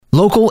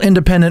Local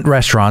independent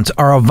restaurants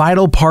are a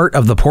vital part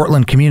of the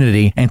Portland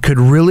community and could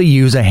really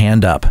use a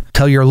hand up.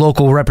 Tell your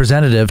local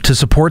representative to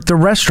support the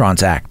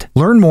Restaurants Act.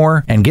 Learn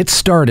more and get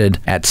started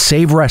at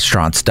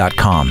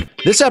saverestaurants.com.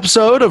 This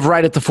episode of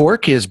Right at the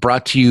Fork is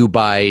brought to you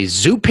by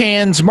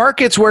Zupan's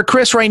Markets, where,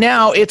 Chris, right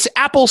now it's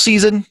apple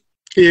season.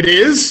 It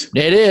is?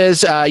 It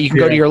is. You can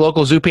go to your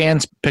local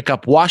Zupan's, pick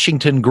up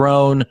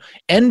Washington-grown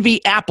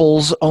Envy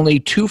apples, only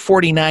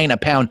 $2.49 a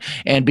pound.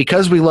 And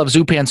because we love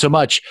Zupan so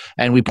much,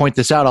 and we point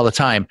this out all the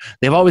time,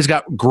 they've always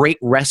got great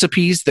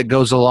recipes that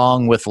goes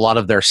along with a lot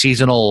of their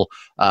seasonal,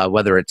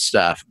 whether it's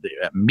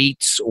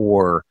meats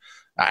or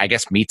I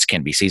guess meats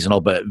can be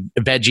seasonal, but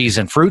veggies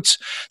and fruits.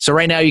 So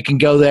right now you can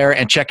go there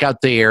and check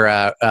out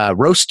their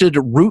roasted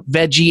root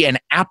veggie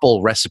and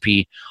apple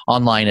recipe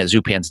online at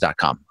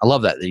zupans.com. I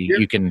love that.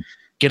 You can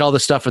get all the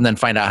stuff and then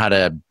find out how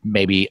to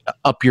maybe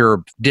up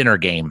your dinner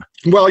game.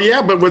 Well,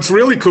 yeah, but what's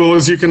really cool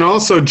is you can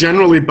also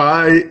generally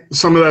buy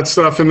some of that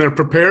stuff in their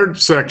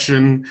prepared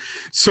section.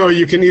 So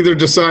you can either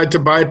decide to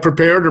buy it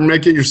prepared or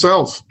make it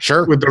yourself.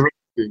 Sure. With the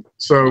recipe.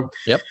 So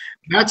yep.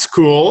 That's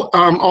cool.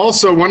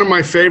 Also, one of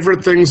my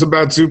favorite things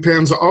about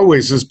Zupan's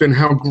always has been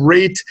how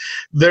great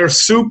their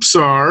soups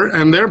are,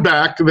 and they're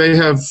back. They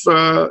have,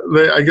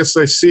 I guess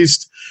they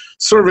ceased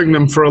serving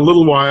them for a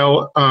little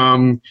while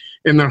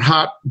in their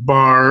hot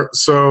bar.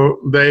 So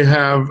they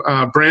have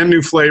brand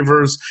new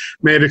flavors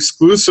made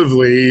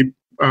exclusively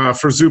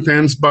for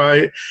Zupan's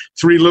by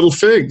Three Little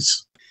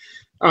Figs.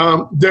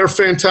 They're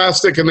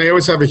fantastic, and they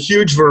always have a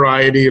huge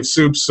variety of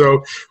soups.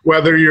 So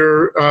whether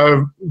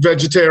you're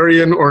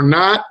vegetarian or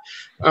not,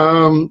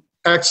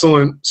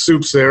 excellent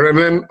soups there. And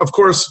then, of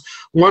course,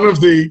 one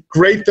of the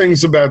great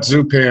things about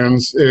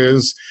Zupan's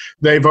is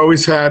they've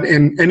always had,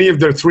 in any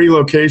of their 3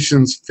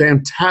 locations,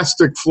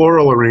 fantastic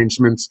floral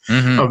arrangements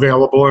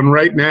available. And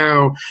right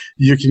now,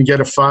 you can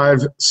get a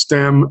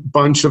 5-stem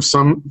bunch of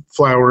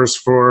sunflowers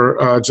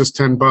for just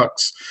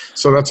 $10.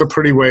 So that's a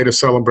pretty way to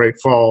celebrate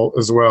fall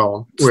as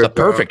well. It's the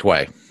perfect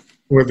way.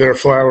 With their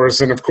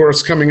flowers. And of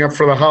course, coming up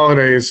for the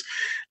holidays,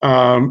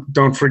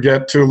 don't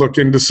forget to look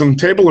into some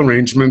table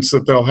arrangements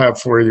that they'll have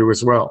for you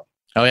as well.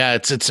 Oh yeah,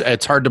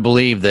 it's hard to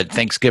believe that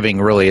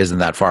Thanksgiving really isn't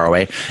that far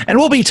away. And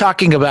we'll be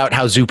talking about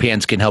how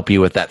Zupan's can help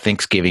you with that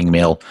Thanksgiving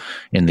meal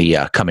in the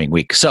coming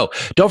week. So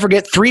don't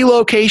forget 3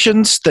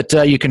 locations that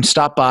you can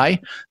stop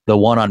by. The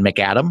one on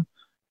McAdam,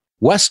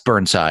 West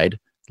Burnside,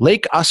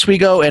 Lake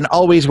Oswego, and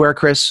always where,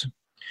 Chris?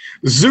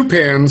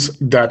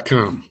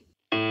 Zupans.com.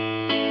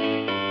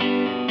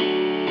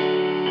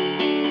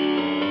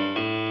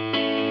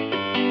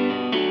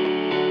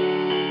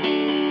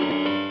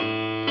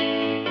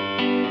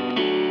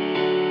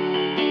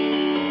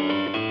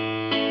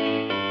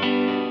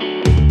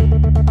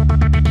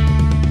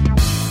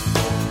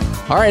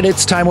 All right,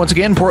 it's time once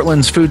again,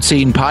 Portland's Food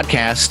Scene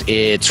Podcast.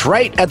 It's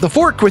Right at the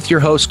Fork with your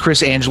host,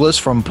 Chris Angeles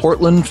from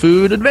Portland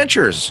Food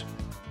Adventures.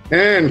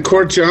 And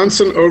Court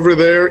Johnson over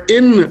there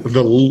in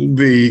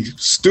the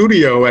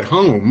studio at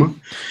home.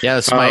 Yeah,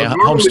 it's my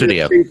home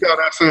studio.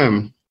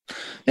 FM.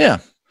 Yeah.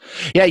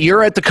 Yeah,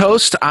 you're at the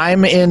coast.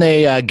 I'm in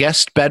a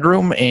guest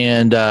bedroom,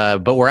 and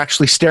but we're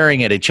actually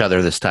staring at each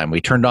other this time. We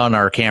turned on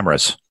our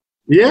cameras.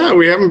 Yeah,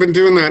 we haven't been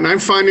doing that, and I'm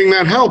finding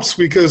that helps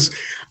because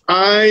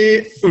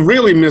I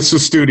really miss a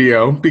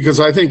studio, because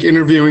I think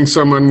interviewing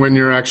someone when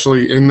you're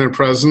actually in their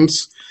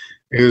presence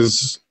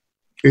it's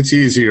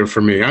easier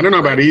for me. I don't know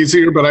about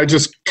easier, but I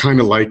just kind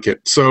of like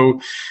it.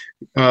 So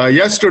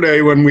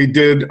yesterday when we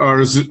did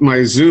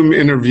my Zoom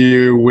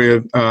interview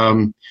with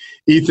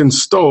Ethan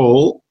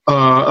Stowell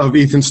of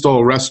Ethan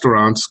Stowell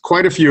Restaurants,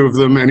 quite a few of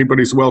them,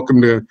 anybody's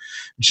welcome to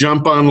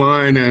jump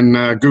online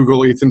and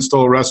Google Ethan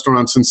Stowell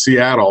Restaurants in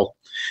Seattle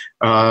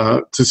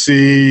to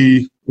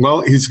see,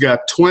 well, he's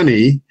got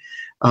 20,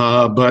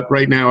 but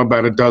right now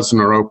about a dozen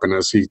are open,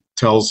 as he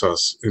tells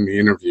us in the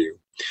interview.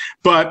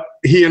 But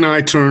he and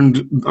I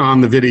turned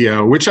on the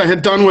video, which I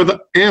had done with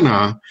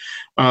Anna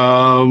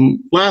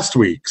last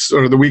week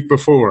or the week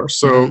before.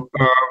 So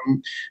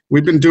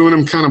we've been doing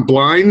them kind of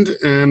blind,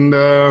 and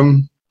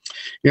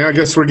yeah, I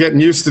guess we're getting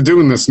used to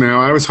doing this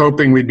now. I was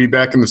hoping we'd be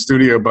back in the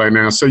studio by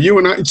now. So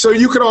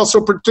you could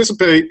also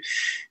participate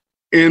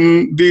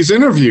in these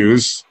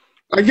interviews.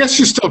 I guess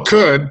you still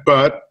could,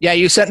 but... Yeah,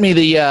 you sent me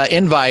the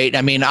invite.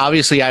 I mean,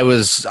 obviously, I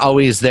was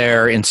always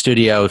there in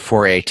studio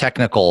for a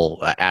technical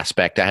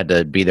aspect. I had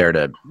to be there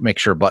to make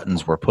sure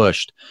buttons were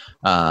pushed.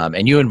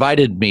 And you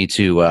invited me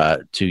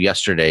to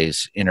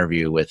yesterday's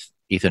interview with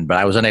Ethan, but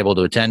I was unable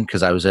to attend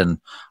because I was in,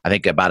 I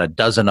think, about a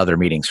dozen other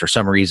meetings. For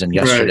some reason,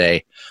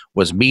 yesterday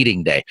was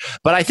meeting day.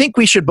 But I think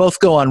we should both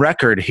go on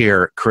record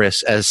here,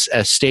 Chris, as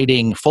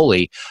stating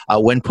fully,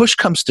 when push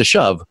comes to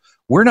shove,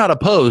 we're not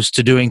opposed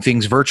to doing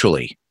things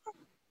virtually.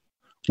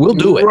 We'll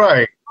do it.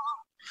 Right.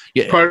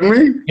 Yeah. Pardon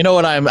me? You know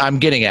what I'm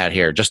getting at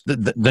here? Just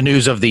the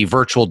news of the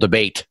virtual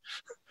debate.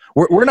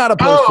 We're not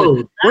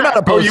opposed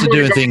to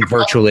doing things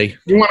virtually.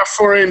 You want to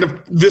foray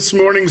into this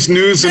morning's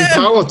news and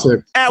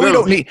politics? We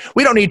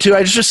don't need to.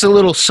 It's just a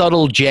little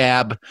subtle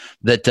jab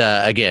that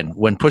again,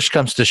 when push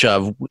comes to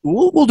shove,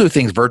 we'll do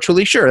things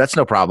virtually. Sure, that's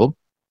no problem.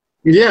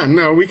 Yeah,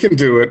 no, we can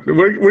do it.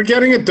 We're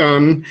getting it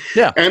done.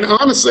 Yeah. And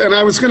honestly, and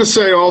I was going to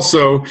say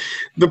also,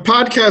 the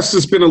podcast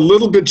has been a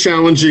little bit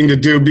challenging to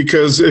do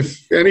because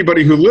if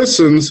anybody who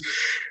listens,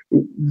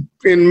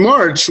 in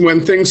March,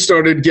 when things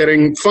started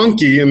getting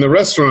funky in the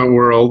restaurant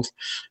world,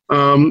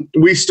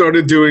 we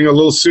started doing a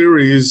little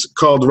series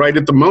called Right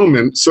at the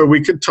Moment, so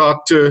we could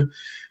talk to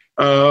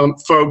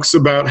folks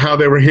about how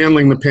they were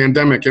handling the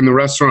pandemic in the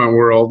restaurant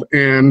world.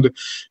 And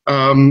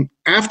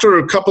after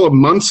a couple of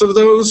months of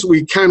those,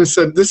 we kind of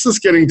said, this is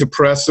getting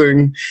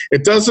depressing.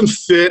 It doesn't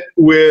fit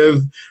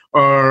with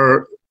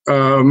our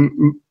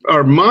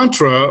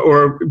mantra,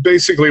 or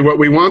basically what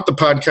we want the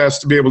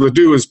podcast to be able to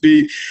do is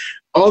be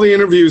all the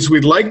interviews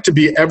we'd like to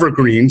be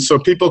evergreen, so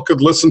people could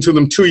listen to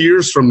them 2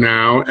 years from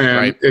now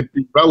and it'd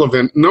be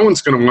relevant. No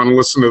one's going to want to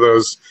listen to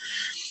those.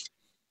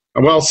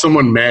 Well,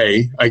 someone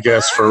may, I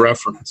guess, for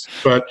reference.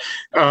 But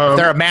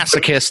they're a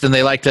masochist and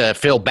they like to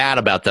feel bad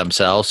about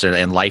themselves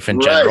and life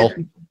in general.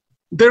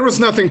 There was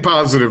nothing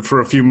positive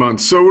for a few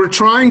months. So we're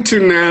trying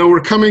to now,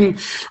 we're coming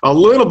a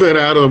little bit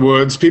out of the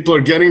woods. People are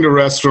getting to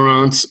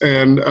restaurants.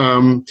 And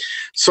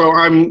so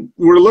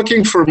we're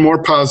looking for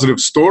more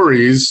positive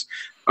stories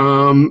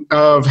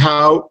of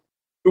how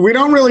we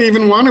don't really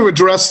even want to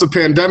address the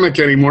pandemic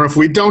anymore if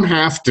we don't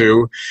have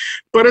to.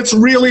 But it's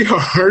really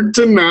hard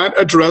to not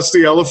address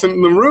the elephant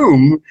in the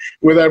room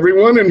with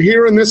everyone. And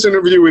here in this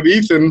interview with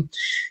Ethan,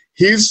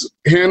 he's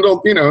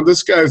handled,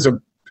 this guy's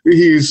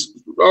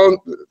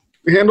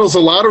handles a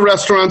lot of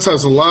restaurants,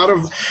 has a lot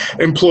of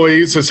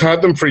employees, has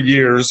had them for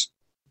years.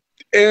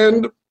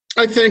 And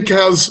I think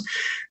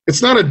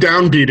it's not a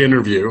downbeat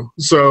interview,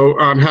 so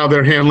on how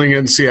they're handling it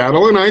in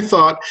Seattle. And I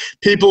thought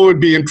people would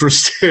be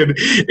interested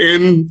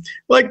in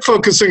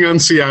focusing on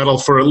Seattle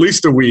for at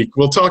least a week.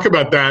 We'll talk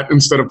about that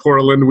instead of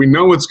Portland. We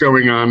know what's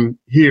going on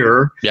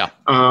here. Yeah.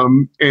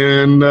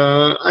 Ethan,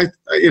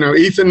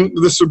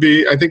 this would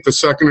be, I think, the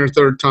second or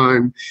third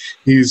time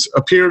he's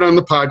appeared on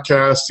the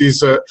podcast.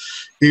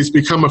 He's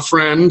become a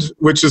friend,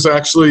 which is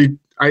actually,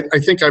 I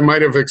think I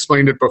might have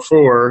explained it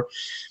before.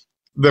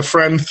 The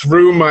friend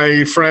through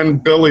my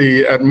friend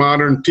Billy at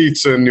Modern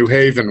Pizza in New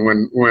Haven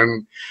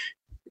when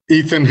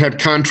Ethan had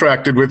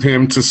contracted with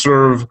him to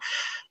serve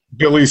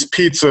Billy's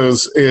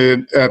pizzas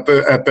at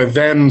the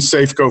then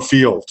Safeco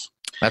Field.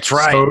 That's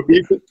right.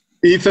 So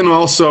Ethan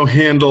also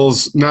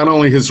handles not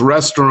only his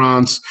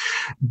restaurants,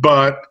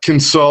 but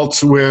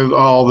consults with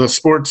all the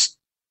sports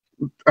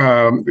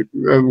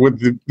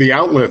with the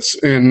outlets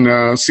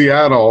in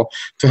Seattle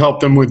to help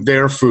them with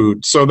their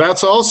food. So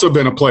that's also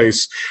been a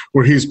place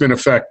where he's been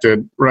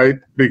affected, right?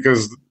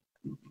 Because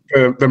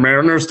the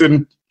Mariners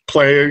didn't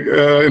play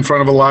in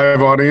front of a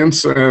live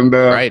audience, and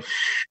right.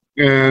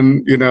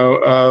 And now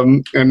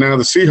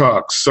the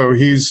Seahawks. So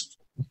he's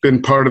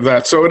been part of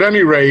that. So at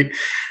any rate,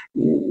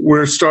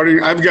 we're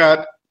starting. I've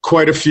got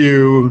quite a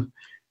few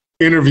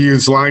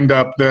interviews lined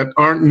up that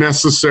aren't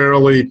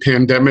necessarily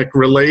pandemic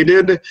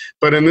related,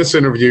 but in this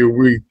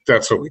interview,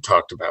 that's what we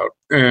talked about.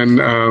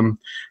 And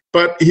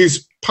but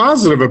he's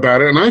positive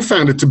about it, and I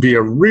found it to be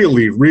a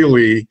really,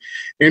 really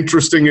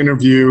interesting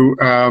interview.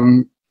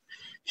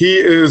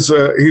 He's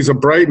a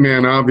bright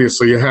man.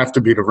 Obviously, you have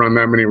to be to run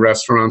that many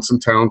restaurants,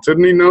 and talented,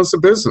 and he knows the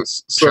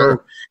business. So.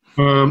 Sure.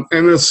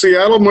 And the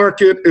Seattle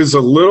market is a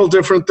little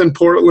different than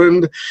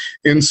Portland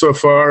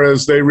insofar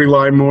as they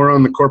rely more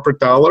on the corporate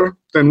dollar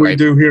than we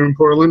do here in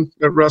Portland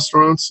at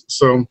restaurants.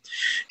 So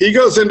he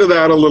goes into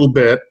that a little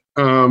bit.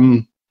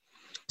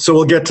 So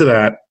we'll get to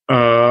that.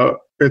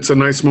 It's a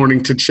nice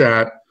morning to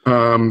chat.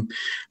 I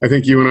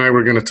think you and I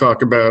were going to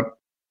talk about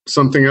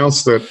something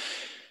else that...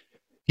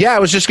 Yeah, I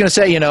was just going to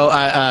say,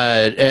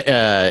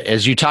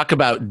 as you talk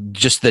about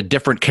just the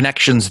different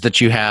connections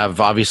that you have,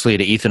 obviously,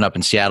 to Ethan up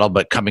in Seattle,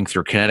 but coming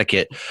through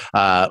Connecticut,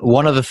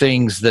 one of the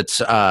things that's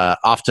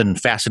often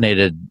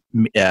fascinated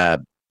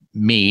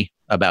me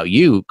about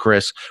you,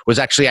 Chris, was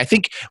actually, I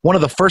think, one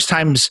of the first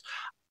times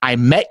I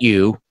met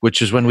you,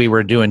 which is when we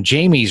were doing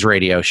Jamie's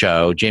radio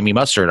show, Jamie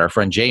Mustard, our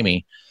friend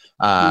Jamie.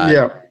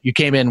 You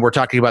came in, we're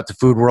talking about the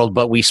food world,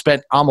 but we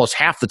spent almost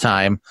half the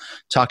time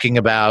talking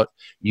about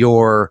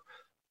your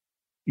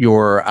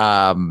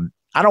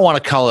I don't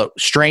want to call it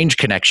strange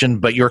connection,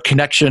 but your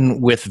connection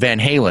with Van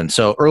Halen.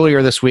 So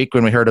earlier this week,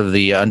 when we heard of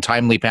the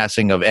untimely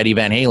passing of Eddie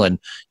Van Halen,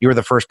 you were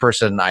the first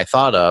person I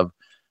thought of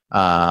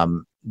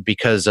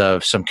because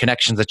of some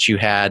connections that you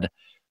had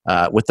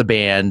with the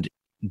band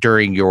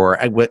during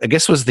your, I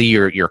guess was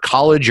your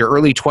college, your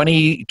early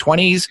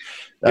 20s?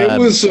 It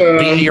was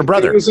your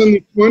brother. It was in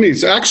the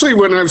 20s. Actually,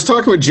 when I was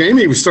talking with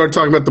Jamie, we started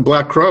talking about the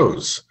Black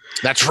Crowes.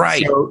 That's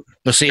right. So,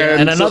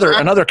 and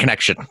another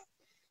connection.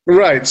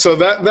 Right. So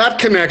that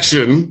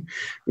connection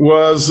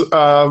was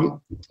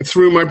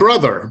through my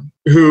brother,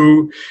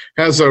 who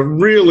has a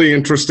really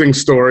interesting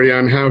story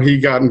on how he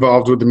got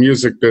involved with the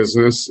music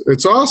business.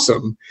 It's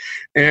awesome.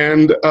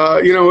 And,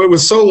 it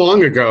was so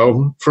long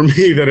ago for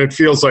me that it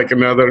feels like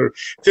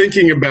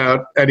thinking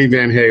about Eddie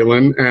Van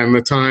Halen and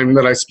the time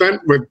that I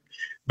spent with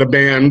the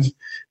band.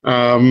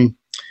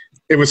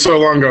 It was so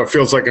long ago, it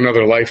feels like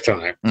another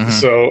lifetime. Mm-hmm.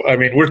 So,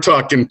 we're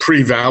talking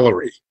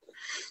pre-Valerie.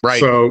 Right.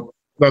 So,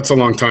 that's a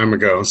long time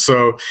ago.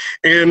 So,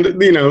 and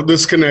you know,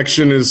 this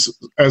connection is,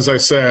 as I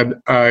said,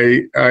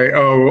 I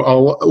owe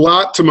a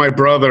lot to my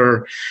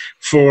brother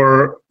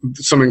for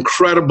some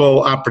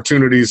incredible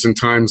opportunities and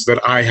times that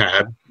I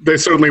had. They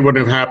certainly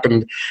wouldn't have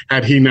happened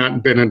had he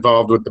not been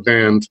involved with the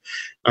band,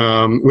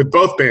 with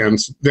both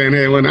bands, Van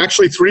Halen,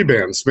 actually 3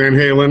 bands, Van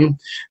Halen,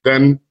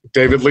 then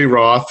David Lee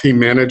Roth. He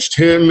managed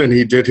him and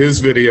he did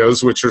his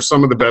videos, which are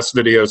some of the best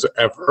videos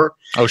ever.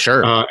 Oh,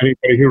 sure.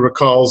 Anybody who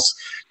recalls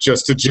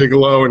Just a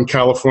Gigolo and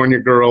California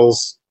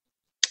Girls.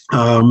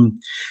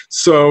 And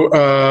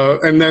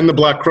then the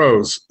Black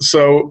Crowes.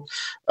 So,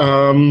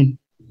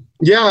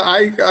 yeah,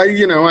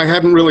 I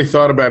hadn't really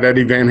thought about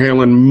Eddie Van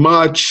Halen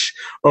much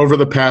over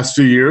the past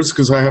few years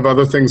because I have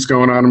other things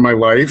going on in my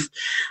life.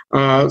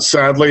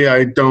 Sadly,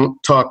 I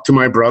don't talk to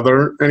my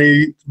brother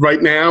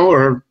right now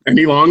or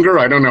any longer.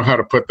 I don't know how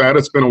to put that.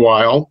 It's been a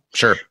while.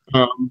 Sure.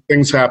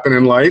 Things happen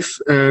in life,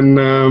 and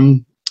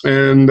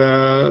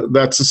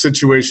that's the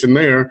situation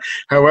there.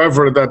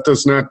 However, that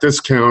does not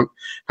discount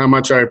how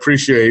much I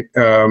appreciate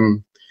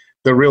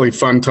the really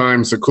fun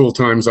times, the cool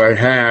times I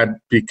had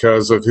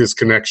because of his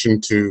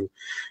connection to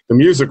the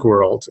music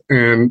world.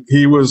 And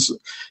he was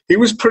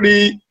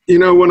pretty,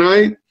 when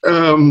I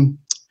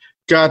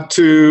got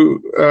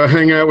to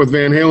hang out with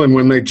Van Halen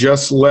when they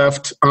just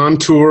left on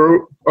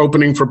tour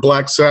opening for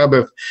Black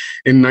Sabbath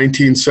in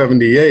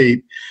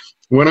 1978,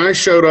 when I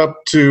showed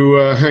up to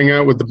hang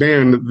out with the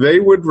band, they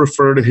would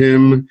refer to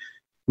him,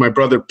 my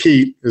brother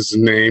Pete is his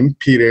name,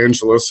 Pete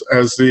Angelus,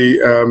 as the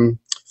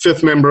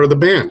 5th member of the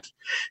band.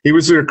 He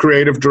was their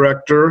creative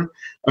director.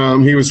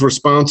 He was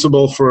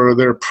responsible for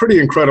their pretty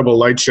incredible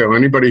light show.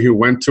 Anybody who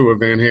went to a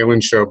Van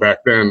Halen show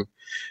back then,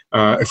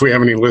 if we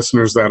have any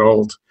listeners that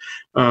old,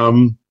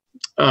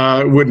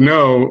 would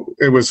know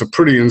it was a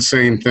pretty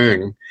insane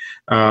thing.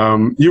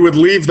 You would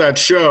leave that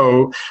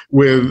show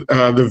with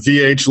the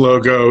VH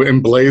logo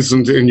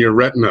emblazoned in your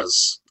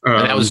retinas.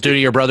 And that was due to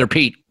your brother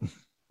Pete.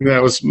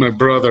 That was my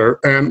brother,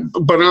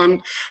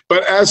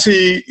 but as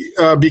he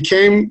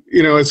became,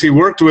 as he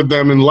worked with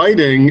them in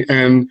lighting,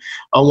 and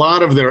a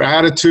lot of their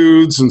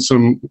attitudes and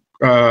some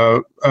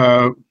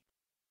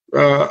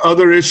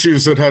other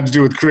issues that had to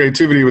do with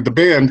creativity with the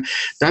band,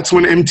 that's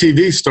when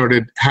MTV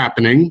started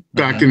happening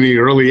back in the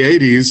early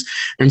 80s.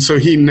 And so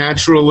he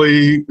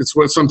naturally,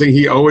 something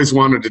he always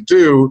wanted to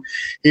do.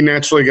 He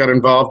naturally got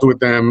involved with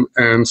them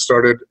and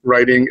started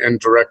writing and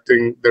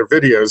directing their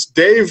videos.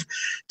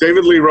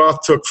 David Lee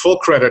Roth took full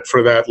credit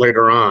for that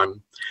later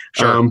on.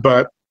 Sure.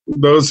 But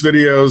those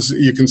videos,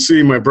 you can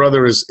see my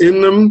brother is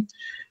in them.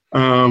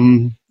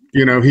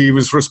 He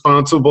was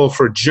responsible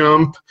for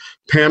Jump,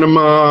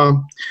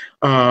 Panama,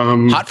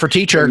 Hot for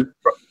Teacher.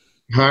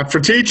 Hot for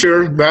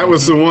Teacher, that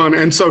was the one.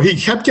 And so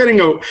he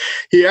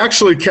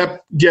actually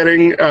kept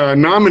getting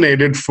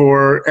nominated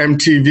for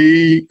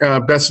MTV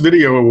Best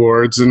Video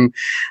Awards. And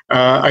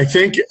I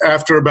think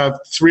after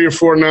about 3 or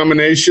 4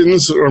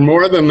 nominations or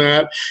more than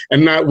that,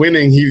 and not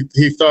winning,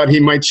 he thought he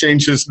might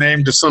change his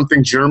name to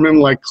something German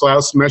like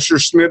Klaus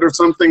Messerschmidt or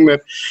something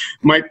that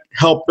might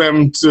help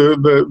them to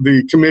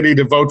the committee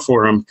to vote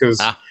for him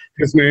because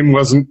his name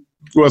wasn't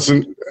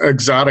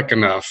exotic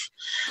enough.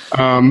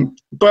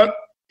 But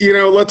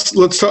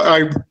let's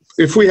talk.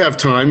 If we have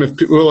time, if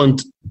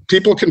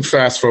people can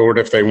fast forward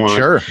if they want.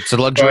 Sure, it's a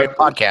luxury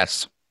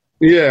podcast.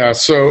 Yeah.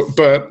 So,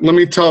 but let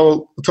me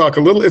talk a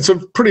little. It's a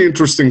pretty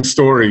interesting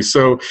story.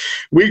 So,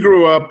 we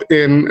grew up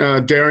in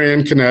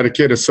Darien,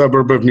 Connecticut, a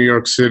suburb of New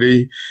York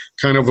City,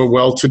 kind of a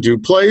well-to-do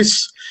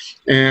place.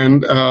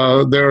 And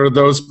there are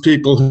those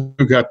people who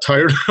got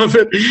tired of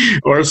it,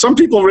 or some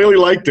people really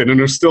liked it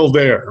and are still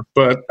there.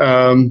 But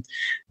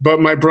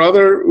my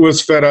brother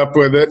was fed up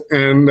with it,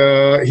 and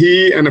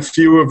he and a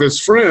few of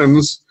his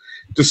friends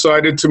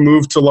decided to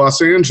move to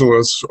Los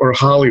Angeles, or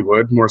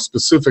Hollywood more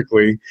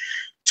specifically,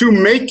 to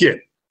make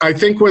it. I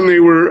think when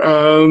they were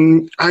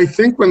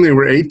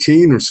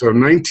 18 or so,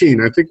 19.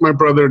 I think my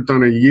brother had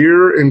done a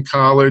year in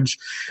college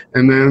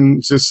and then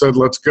just said,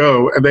 let's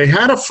go. And they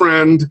had a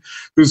friend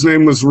whose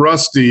name was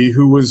Rusty,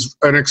 who was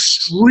an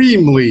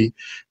extremely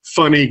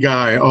funny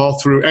guy all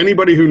through.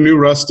 Anybody who knew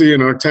Rusty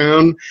in our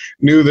town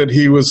knew that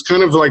he was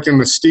kind of like in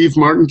the Steve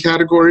Martin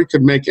category,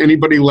 could make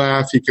anybody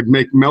laugh. He could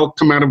make milk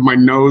come out of my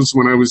nose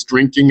when I was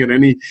drinking at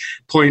any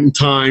point in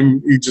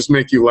time. He'd just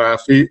make you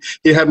laugh. He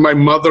had my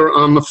mother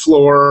on the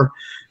floor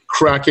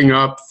cracking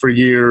up for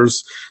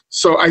years.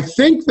 So I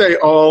think they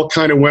all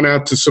kind of went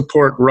out to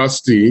support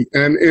Rusty.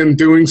 And in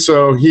doing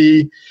so,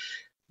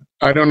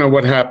 I don't know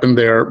what happened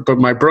there, but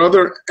my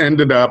brother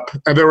ended up,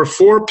 and there were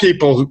 4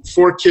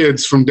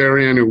 kids from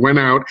Darien who went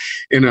out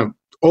in an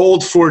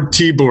old Ford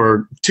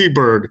T-Bird,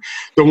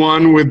 the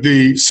one with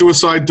the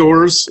suicide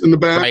doors in the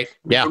back. Right,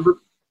 yeah.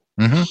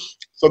 Mm-hmm.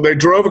 So they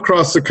drove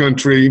across the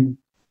country,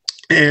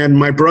 and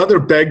my brother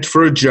begged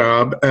for a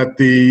job at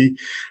the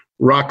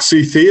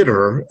Roxy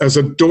Theater as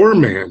a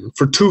doorman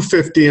for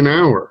 $2.50 an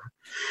hour.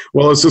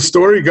 Well, as the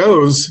story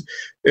goes,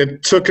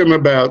 it took him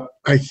about,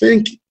 I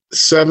think,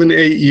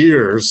 7-8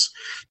 years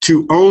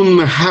to own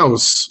the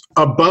house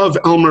above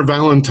Elmer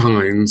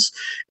Valentine's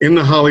in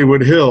the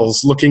Hollywood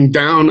Hills, looking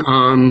down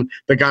on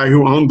the guy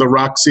who owned the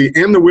Roxy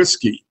and the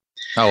whiskey.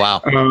 Oh,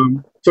 wow.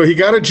 So he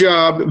got a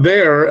job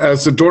there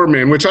as a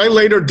doorman, which I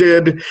later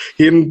did.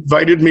 He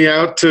invited me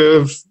out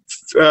to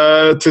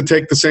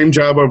take the same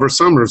job over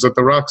summers at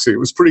the Roxy. It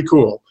was pretty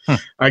cool.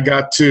 I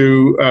got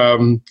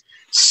to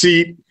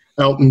seat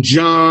Elton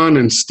John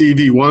and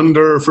Stevie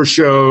Wonder for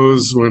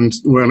shows when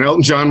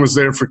Elton John was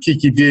there for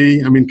Kiki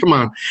D. I mean, come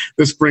on,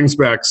 this brings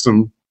back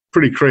some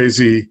pretty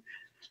crazy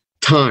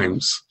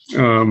times.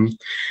 So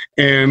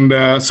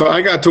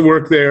I got to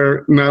work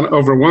there not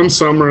over one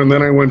summer, and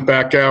then I went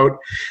back out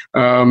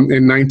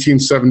in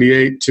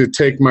 1978 to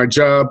take my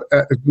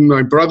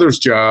brother's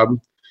job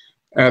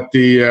at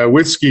the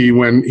Whiskey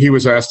when he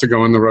was asked to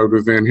go on the road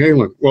with Van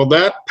Halen. Well,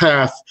 that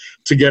path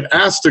to get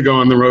asked to go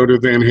on the road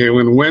with Van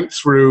Halen went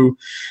through,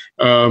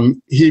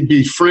 he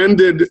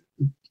befriended,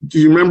 do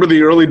you remember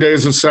the early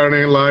days of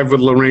Saturday Night Live with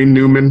Lorraine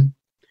Newman?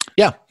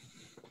 Yeah.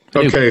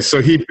 Okay,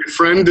 so he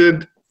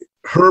befriended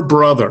her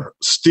brother,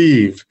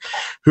 Steve,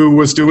 who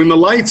was doing the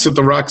lights at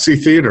the Roxy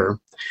Theater.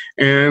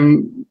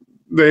 And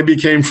they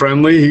became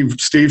friendly.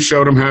 Steve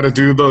showed him how to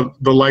do the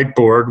light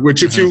board,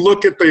 which if you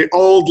look at the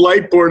old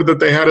light board that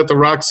they had at the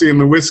Roxy and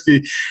the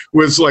Whiskey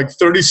was like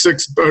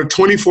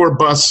 24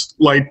 bus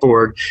light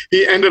board.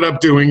 He ended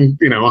up doing,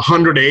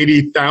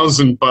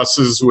 180,000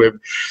 buses with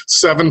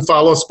 7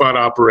 follow spot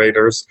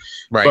operators.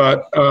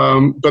 Right.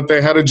 But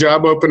they had a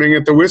job opening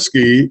at the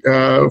Whiskey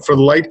for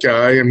the light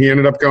guy, and he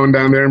ended up going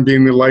down there and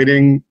being the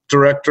lighting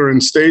director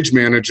and stage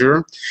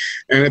manager.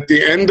 And at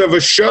the end of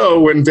a show,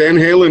 when Van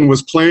Halen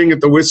was playing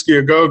at the Whiskey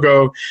A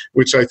Go-Go,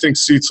 which I think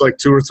seats like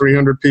 200 or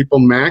 300 people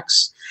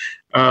max,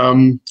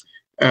 and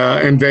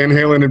Van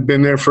Halen had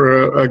been there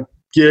for a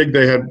gig.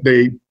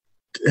 They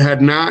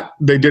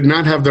did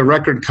not have the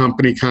record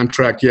company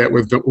contract yet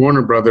with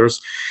Warner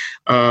Brothers.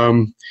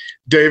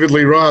 David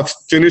Lee Roth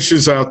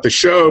finishes out the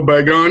show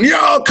by going,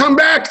 "Yo, come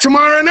back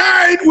tomorrow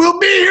night. We'll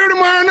be here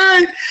tomorrow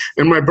night."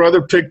 And my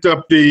brother picked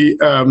up the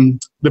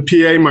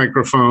PA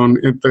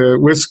microphone at the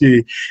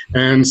Whiskey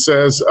and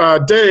says,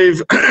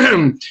 "Dave,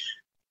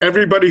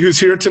 everybody who's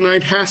here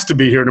tonight has to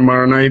be here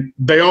tomorrow night.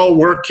 They all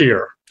work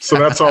here." So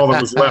that's all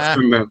that was left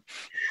in them.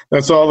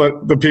 That's all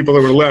the people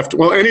that were left.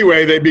 Well,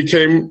 anyway, they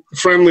became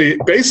friendly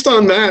based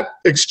on that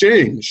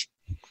exchange.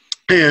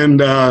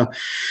 And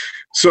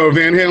so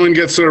Van Halen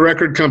gets a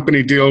record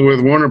company deal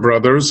with Warner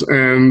Brothers,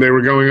 and they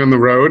were going on the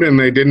road, and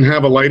they didn't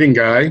have a lighting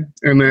guy,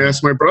 and they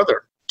asked my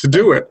brother to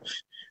do it.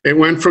 It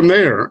went from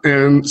there.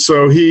 And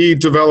so he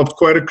developed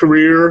quite a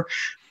career,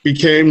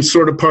 became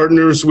sort of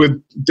partners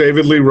with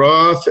David Lee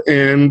Roth,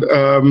 and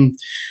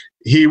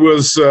he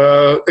was,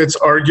 it's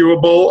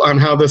arguable on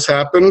how this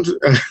happened.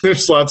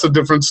 There's lots of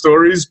different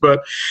stories,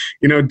 but,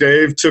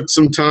 Dave took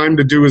some time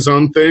to do his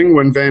own thing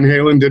when Van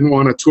Halen didn't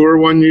want to tour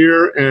one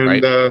year,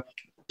 and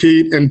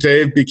Pete and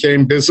Dave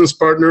became business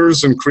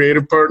partners and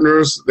creative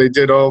partners. He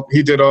did all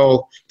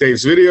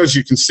Dave's videos.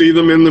 You can see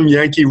them in them.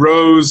 Yankee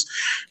Rose,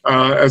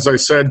 as I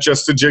said,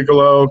 Just a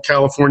Gigolo,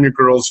 California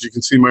Girls. You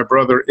can see my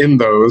brother in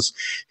those.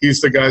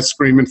 He's the guy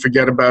screaming,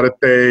 "Forget about it,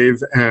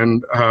 Dave."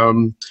 And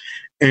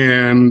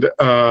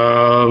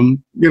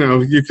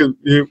you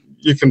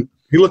can.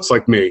 He looks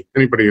like me.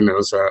 Anybody who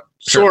knows that,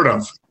 sort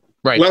of.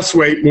 Right. Less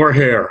weight, more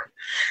hair,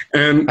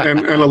 and a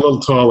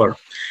little taller.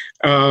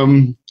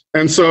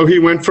 And so he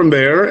went from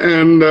there,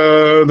 and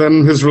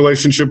then his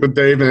relationship with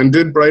Dave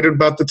ended right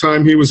about the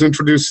time he was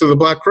introduced to the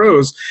Black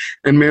Crowes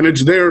and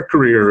managed their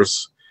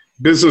careers,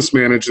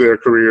 managed their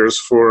careers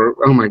for,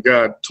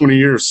 20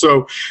 years.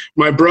 So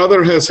my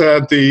brother has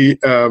had the,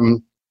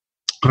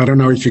 I don't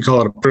know if you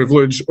call it a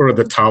privilege or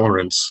the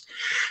tolerance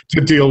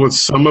to deal with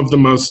some of the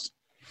most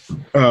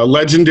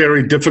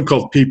legendary,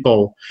 difficult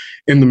people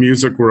in the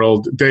music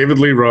world: David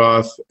Lee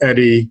Roth,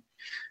 Eddie,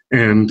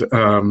 and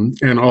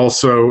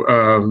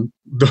also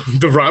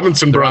the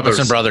Robinson Brothers.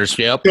 Robinson Brothers,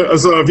 yep.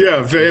 So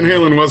Van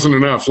Halen wasn't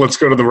enough. Let's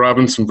go to the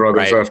Robinson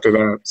Brothers after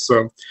that.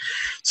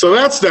 So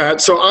that's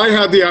that. So I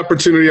had the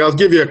opportunity. I'll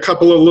give you a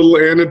couple of little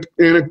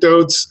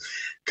anecdotes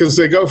because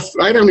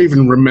I don't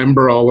even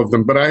remember all of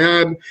them, but I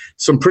had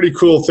some pretty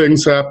cool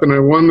things happen.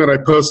 And one that I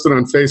posted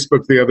on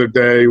Facebook the other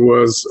day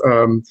was,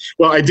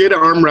 I did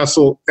arm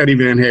wrestle Eddie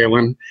Van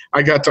Halen.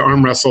 I got to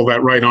arm wrestle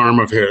that right arm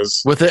of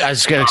his. With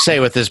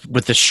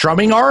the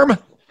strumming arm,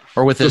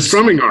 or with his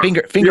strumming arm,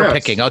 finger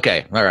picking.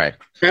 Okay, all right.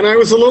 And I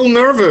was a little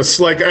nervous,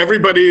 like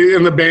everybody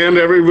in the band.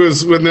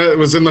 Was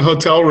in the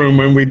hotel room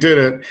when we did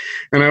it,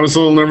 and I was a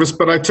little nervous,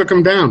 but I took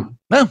him down.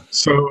 Oh.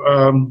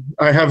 So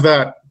I have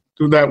that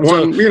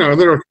one.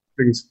 There are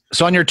things.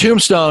 So on your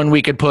tombstone,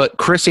 we could put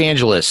Chris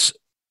Angeles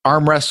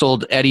arm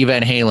wrestled Eddie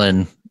Van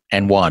Halen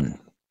and won.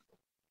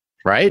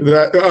 Right?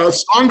 That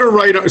stronger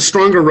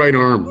right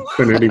arm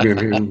than Eddie Van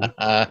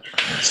Halen.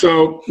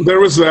 So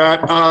there was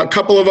that. A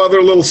couple of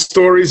other little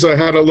stories. I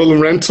had a little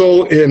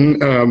rental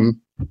in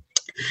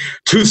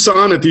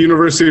Tucson at the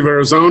University of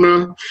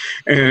Arizona,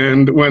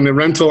 and when the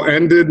rental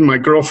ended, my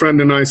girlfriend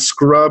and I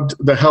scrubbed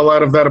the hell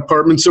out of that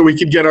apartment so we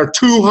could get our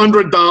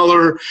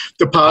 $200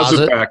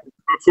 deposit back.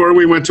 before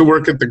we went to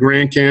work at the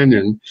Grand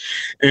Canyon.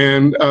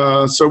 And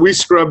so we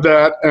scrubbed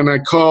that, and I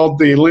called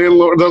the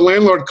landlord. The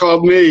landlord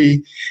called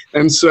me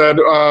and said,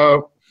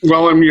 well,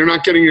 you're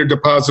not getting your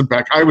deposit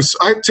back.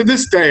 To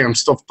this day, I'm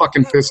still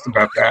fucking pissed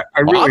about that.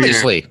 I really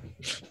obviously. am.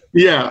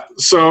 Yeah.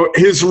 So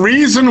his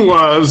reason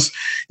was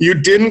you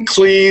didn't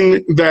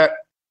clean that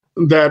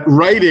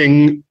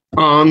writing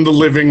on the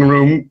living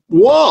room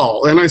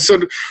wall. And I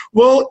said,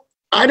 well,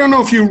 I don't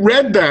know if you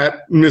read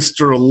that,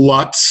 Mr.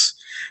 Lutz,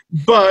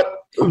 but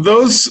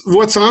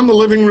what's on the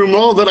living room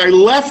wall that I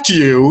left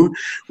you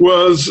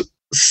was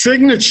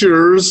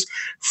signatures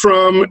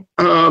from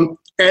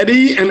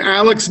Eddie and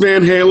Alex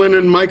Van Halen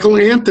and Michael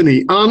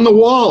Anthony on the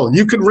wall.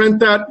 You could rent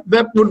that.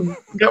 That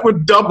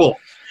would double.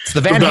 It's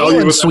the Van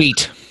Halen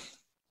suite.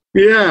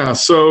 Yeah.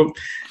 So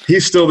he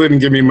still didn't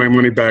give me my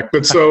money back.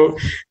 But so,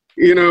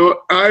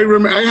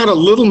 I had a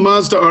little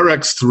Mazda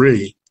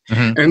RX-3.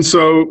 Mm-hmm. And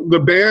so the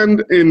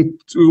band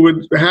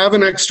would have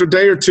an extra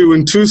day or two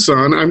in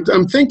Tucson.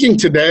 I'm thinking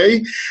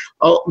today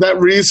that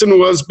reason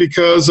was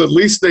because at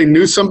least they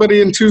knew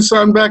somebody in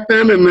Tucson back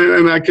then,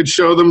 and I could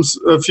show them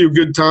a few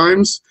good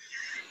times.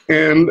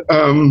 And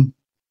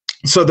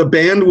so the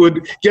band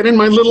would get in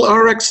my little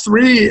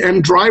RX-3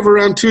 and drive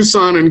around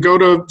Tucson and go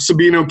to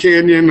Sabino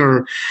Canyon,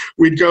 or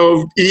we'd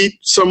go eat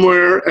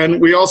somewhere. And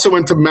we also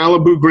went to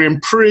Malibu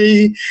Grand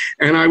Prix.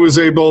 And I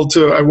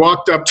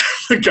walked up to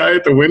the guy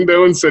at the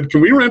window and said, can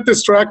we rent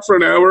this track for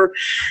an hour?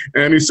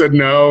 And he said,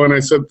 no. And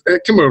I said, hey,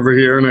 come over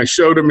here. And I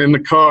showed him in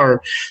the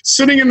car,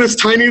 sitting in this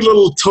tiny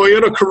little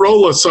Toyota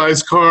Corolla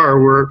sized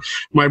car, where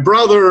my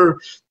brother,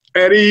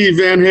 Eddie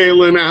Van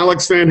Halen,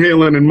 Alex Van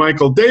Halen, and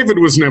Michael. David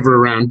was never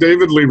around.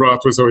 David Lee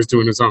Roth was always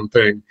doing his own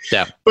thing.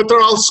 Yeah. But they're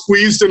all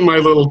squeezed in my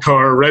little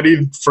car,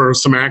 ready for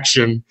some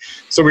action.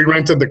 So we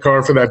rented the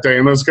car for that day,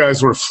 and those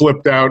guys were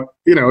flipped out.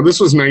 This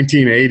was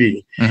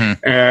 1980.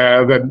 Mm-hmm.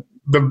 That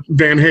the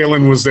Van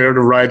Halen was there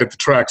to ride at the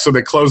track. So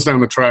they closed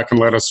down the track and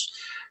let us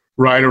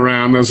ride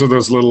around. Those are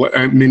those little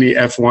mini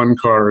F1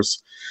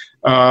 cars.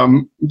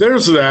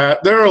 There's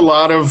that. There are a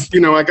lot of,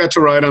 I got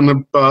to ride on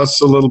the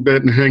bus a little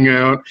bit and hang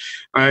out.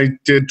 I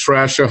did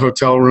trash a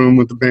hotel room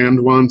with the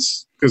band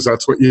once, because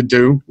that's what you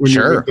do when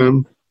you're with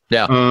them.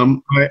 Yeah.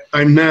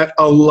 I met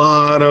a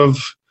lot of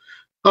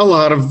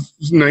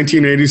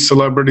 1980s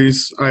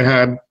celebrities. I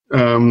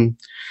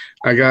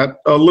got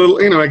a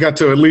little, I got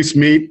to at least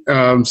meet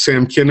Sam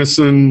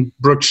Kinison,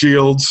 Brooke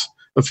Shields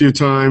a few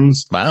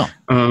times. Wow.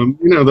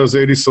 Those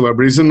 80s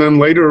celebrities. And then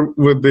later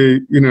with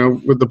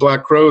the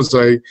Black Crowes,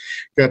 I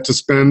got to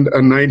spend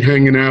a night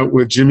hanging out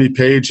with Jimmy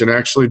Page and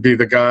actually be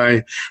the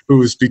guy who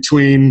was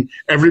between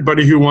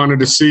everybody who wanted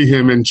to see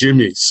him and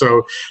Jimmy.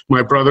 So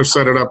my brother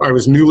set it up. I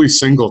was newly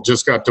single,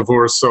 just got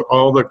divorced. So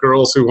all the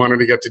girls who wanted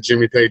to get to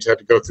Jimmy Page had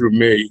to go through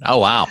me. Oh,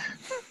 wow.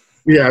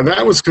 Yeah,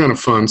 that was kind of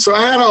fun. So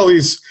I had all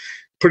these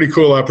pretty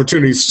cool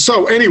opportunities.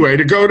 So anyway,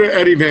 to go to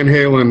Eddie Van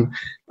Halen,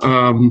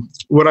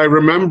 what I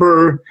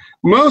remember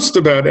most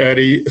about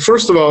Eddie,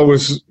 first of all,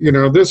 was,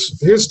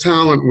 his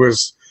talent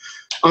was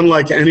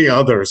unlike any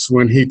others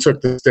when he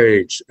took the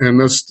stage. And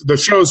the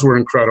shows were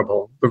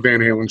incredible, the Van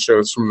Halen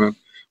shows from the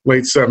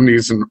late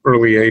 70s and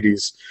early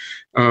 80s.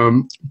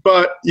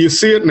 But you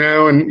see it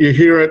now and you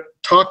hear it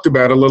talked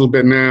about a little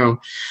bit now.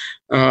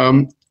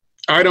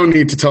 I don't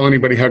need to tell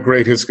anybody how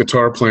great his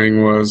guitar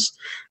playing was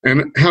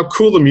and how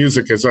cool the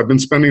music is. I've been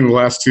spending the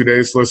last 2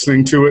 days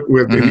listening to it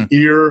with an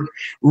ear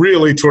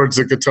really towards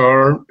the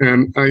guitar,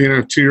 and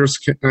tears.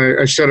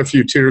 I shed a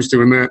few tears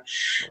doing that.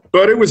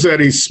 But it was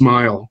Eddie's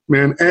smile,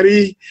 man.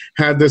 Eddie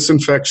had this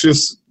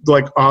infectious,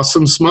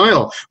 awesome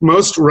smile.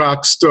 Most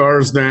rock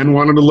stars then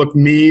wanted to look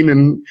mean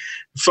and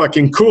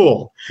fucking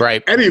cool.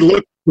 Right. Eddie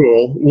looked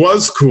cool,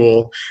 was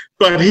cool,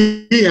 but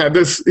he had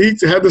this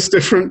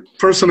different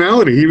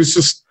personality. He was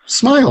just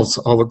smiles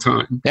all the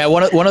time. Yeah,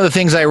 one of the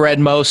things I read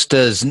most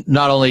is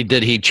not only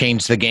did he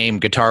change the game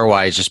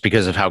guitar-wise just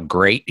because of how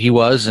great he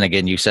was, and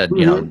again, you said,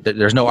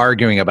 there's no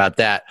arguing about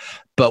that,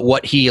 but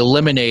what he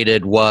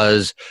eliminated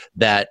was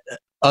that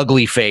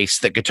ugly face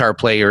that guitar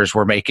players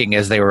were making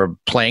as they were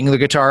playing the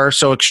guitar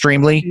so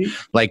extremely.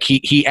 Like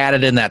he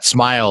added in that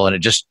smile, and it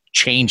just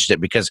changed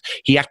it because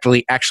he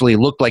actually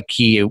looked like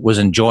he was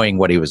enjoying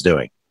what he was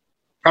doing.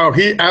 Oh,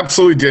 he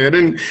absolutely did.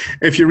 And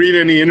if you read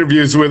any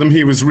interviews with him,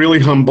 he was really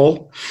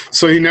humble.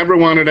 So he never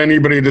wanted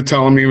anybody to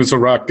tell him he was a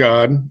rock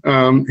god.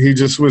 He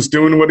just was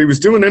doing what he was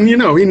doing. And, he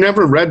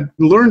never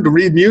learned to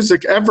read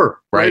music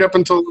ever, right up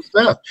until his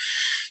death.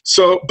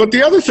 So, but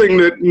the other thing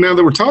that now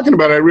that we're talking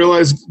about, I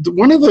realized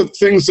one of the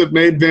things that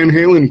made Van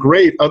Halen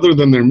great, other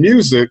than their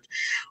music,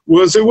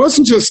 was it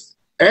wasn't just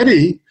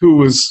Eddie who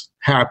was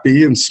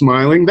happy and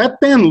smiling.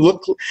 That band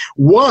looked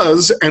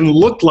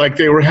like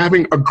they were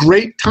having a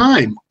great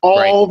time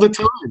all the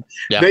time.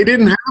 Yeah. They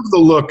didn't have the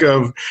look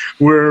of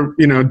we're,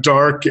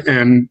 dark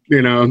and,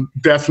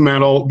 death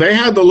metal. They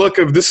had the look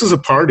of this is a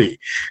party.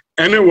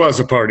 And it was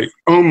a party.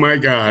 Oh my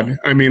God.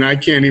 I mean, I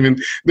can't even,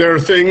 there are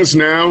things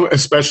now,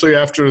 especially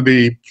after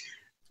the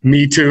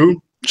Me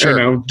Too,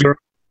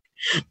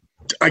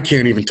 I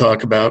can't even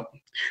talk about.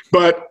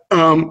 But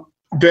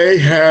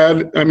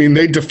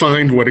they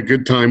defined what a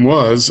good time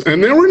was,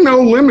 and there were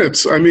no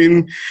limits. I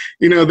mean,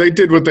 they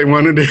did what they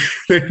wanted to,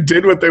 they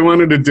did what they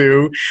wanted to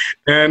do,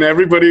 and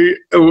everybody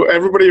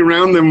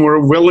around them were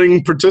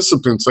willing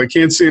participants. I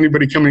can't see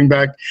anybody coming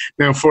back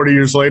now 40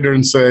 years later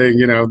and saying,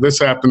 this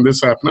happened.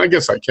 I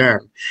guess I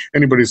can.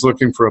 Anybody's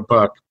looking for a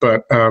buck,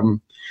 but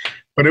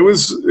it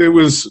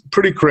was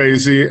pretty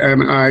crazy,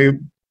 and I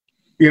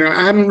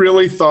hadn't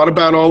really thought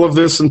about all of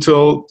this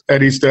until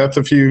Eddie's death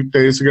a few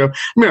days ago.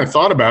 I mean, I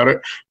thought about it,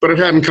 but it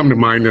hadn't come to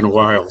mind in a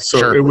while. So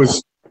Sure. It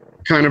was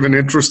kind of an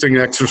interesting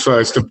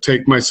exercise to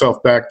take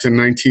myself back to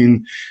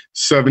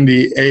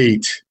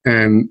 1978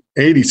 and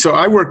 80. So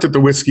I worked at the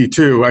Whiskey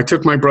too. I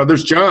took my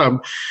brother's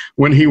job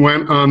when he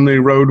went on the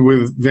road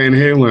with Van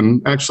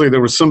Halen. Actually,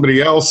 there was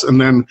somebody else, and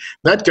then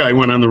that guy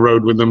went on the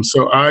road with them.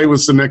 So I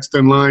was the next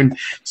in line.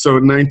 So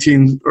in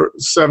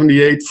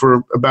 1978,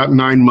 for about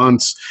 9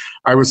 months,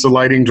 I was the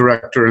lighting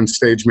director and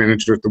stage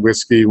manager at the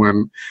Whiskey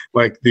when,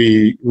 like,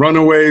 the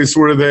Runaways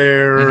were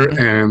there,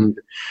 and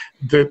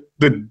the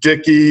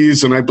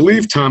Dickies, and I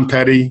believe Tom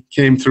Petty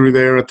came through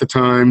there at the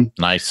time.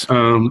 Nice.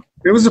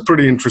 It was a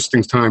pretty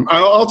interesting time.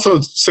 I'll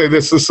also say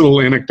this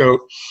little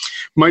anecdote.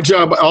 My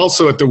job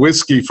also at the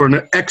Whiskey, for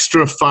an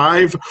extra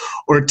 $5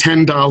 or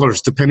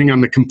 $10, depending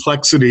on the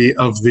complexity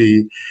of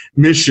the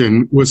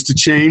mission, was to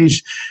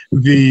change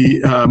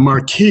the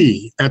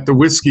marquee at the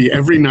Whiskey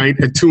every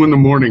night at 2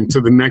 a.m. to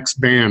the next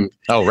band.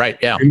 Oh, right.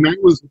 Yeah. And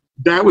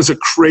that was a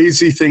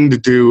crazy thing to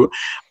do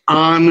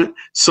on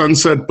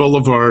Sunset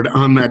Boulevard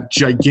on that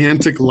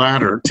gigantic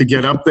ladder to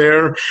get up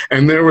there.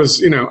 And there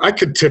was, I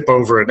could tip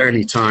over at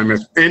any time.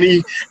 If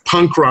any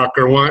punk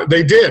rocker wanted,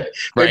 they did.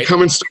 Right. They'd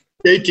come and start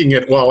shaking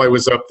it while I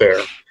was up there.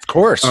 Of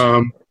course.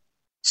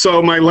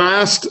 So my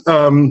last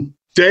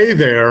day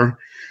there,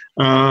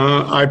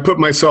 I put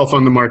myself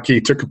on the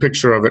marquee, took a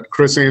picture of it,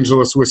 Chris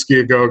Angeles, Whiskey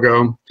A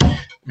Go-Go.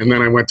 And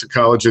then I went to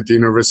college at the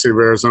University of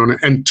Arizona.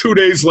 And 2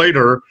 days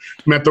later,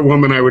 met the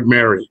woman I would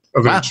marry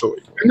eventually.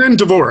 Wow. And then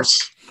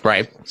divorce.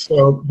 Right.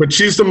 So, but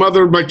she's the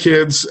mother of my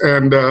kids.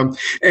 And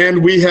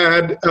we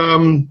had,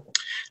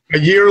 a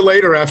year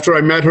later after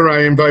I met her,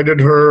 I invited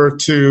her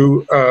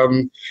to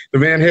the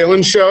Van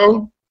Halen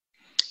show.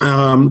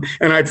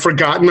 And I'd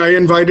forgotten I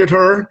invited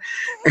her.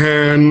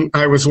 And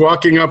I was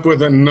walking up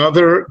with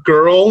another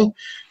girl,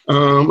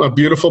 a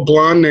beautiful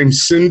blonde named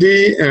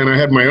Cindy, and I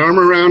had my arm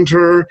around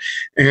her,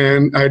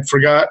 and I'd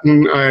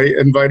forgotten I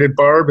invited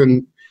Barb,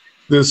 and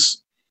this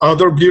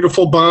other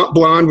beautiful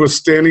blonde was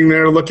standing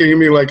there looking at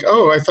me like,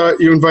 oh, I thought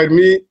you invited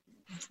me.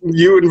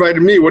 You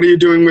invited me. What are you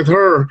doing with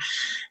her?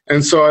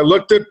 And so I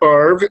looked at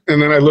Barb,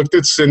 and then I looked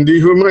at Cindy,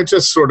 whom I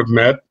just sort of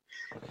met.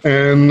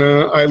 And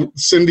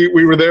Cindy,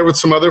 we were there with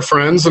some other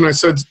friends, and I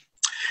said,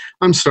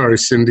 I'm sorry,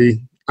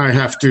 Cindy. I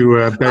have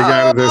to beg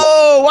out of this.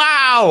 Oh,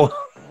 wow.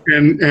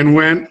 And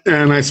went,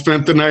 and I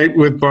spent the night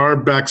with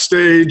Barb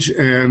backstage,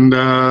 and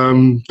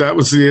that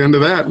was the end of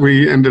that.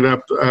 We ended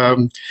up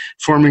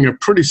forming a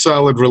pretty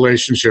solid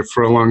relationship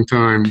for a long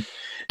time.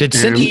 Did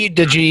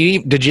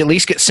you at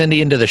least get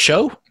Cindy into the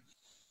show?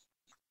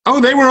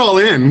 Oh, they were all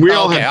in. We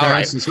all had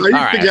passes. Right.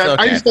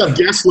 I used to have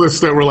guest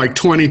lists that were like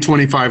 20,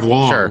 25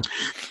 long. Sure.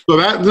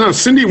 So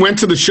Cindy went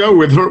to the show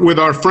with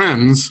our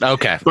friends.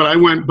 Okay. But I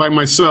went by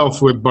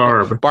myself with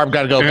Barb. Barb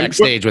got to go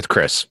backstage with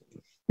Chris.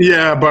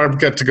 Yeah, Barb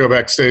got to go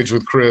backstage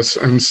with Chris,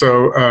 and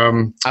so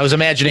I was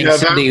imagining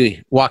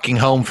Cindy walking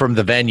home from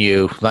the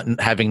venue,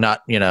 not having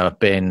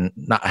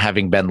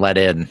been let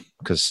in,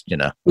 because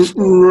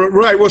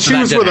Right. Well, she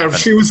was with her.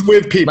 She was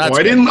with people.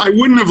 I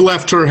wouldn't have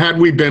left her had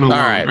we been alone.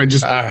 All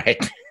right.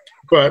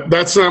 But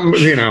that's not,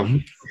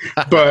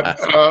 but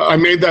I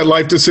made that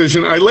life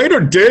decision. I later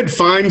did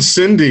find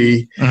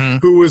Cindy,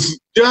 who was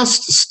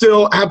just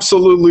still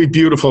absolutely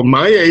beautiful.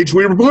 My age,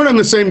 we were born on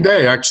the same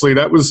day, actually.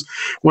 That was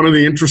one of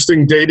the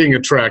interesting dating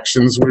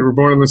attractions. We were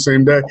born on the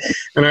same day.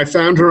 And I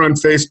found her on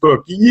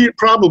Facebook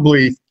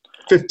probably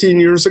 15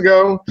 years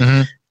ago.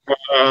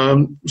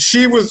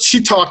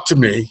 She talked to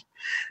me.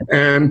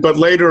 But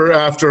later,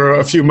 after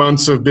a few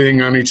months of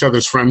being on each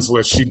other's friends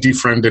list, she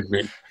defriended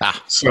me.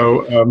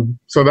 So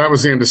that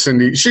was the end of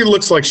Cindy. She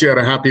looks like she had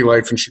a happy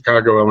life in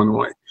Chicago,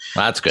 Illinois.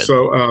 That's good.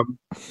 So,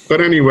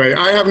 but anyway,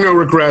 I have no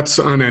regrets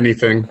on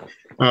anything.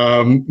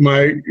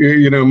 My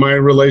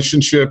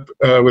relationship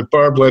with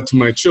Barb led to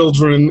my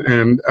children,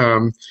 and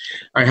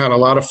I had a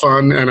lot of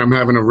fun, and I'm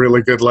having a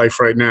really good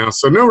life right now.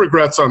 So no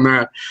regrets on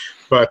that.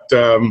 But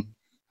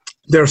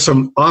there's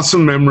some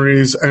awesome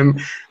memories,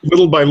 and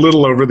little by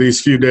little over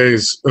these few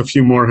days, a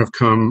few more have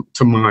come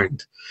to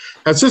mind.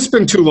 Has this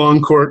been too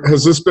long, Court?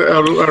 Has this been,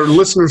 are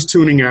listeners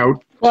tuning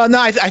out? Well, no,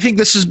 I think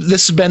this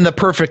has been the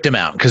perfect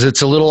amount, because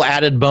it's a little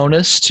added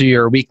bonus to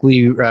your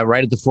weekly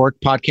Right at the Fork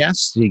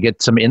podcast. You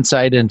get some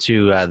insight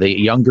into the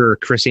younger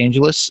Chris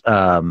Angeles,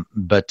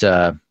 but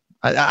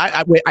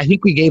I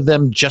think we gave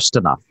them just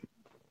enough.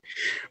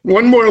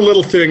 One more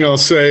little thing I'll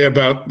say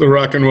about the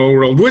rock and roll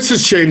world, which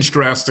has changed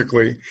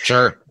drastically.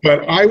 Sure.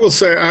 But I will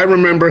say I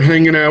remember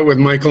hanging out with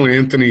Michael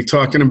Anthony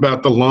talking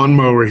about the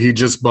lawnmower he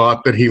just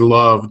bought that he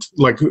loved.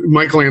 Like,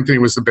 Michael Anthony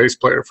was the bass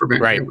player for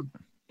Van Halen.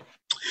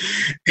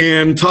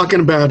 and talking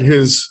about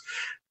his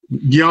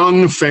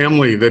young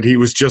family that he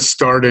was just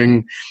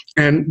starting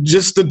and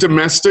just the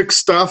domestic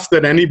stuff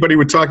that anybody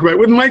would talk about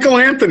with Michael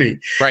Anthony.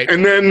 Right.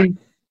 And then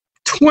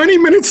 20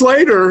 minutes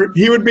later,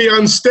 he would be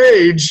on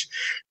stage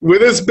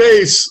with his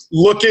bass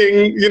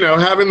looking,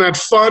 having that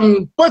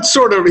fun, but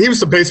he was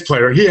the bass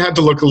player. He had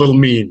to look a little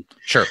mean.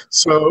 Sure.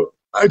 So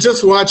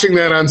just watching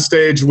that on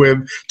stage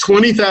with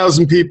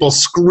 20,000 people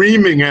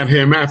screaming at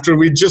him after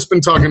we'd just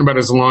been talking about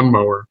his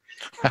lawnmower.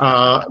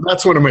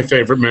 That's one of my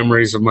favorite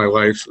memories of my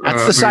life.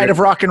 That's the side of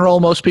rock and roll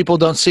most people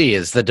don't see,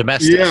 is the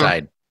domestic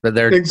side.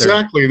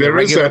 Exactly. There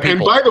is that. People.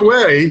 And by the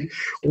way,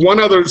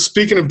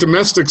 speaking of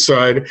domestic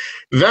side,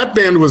 that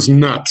band was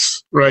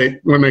nuts, right?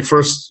 When they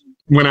first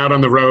went out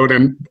on the road.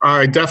 And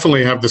I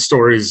definitely have the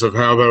stories of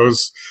how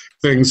those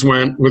things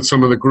went with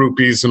some of the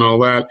groupies and all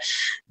that.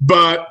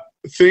 But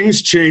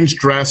things changed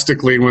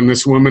drastically when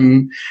this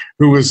woman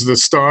who was the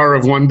star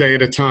of One Day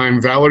at a Time,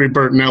 Valerie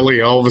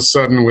Bertinelli, all of a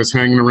sudden was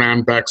hanging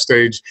around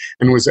backstage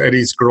and was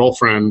Eddie's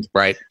girlfriend.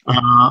 Right.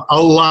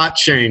 A lot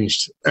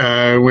changed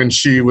when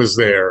she was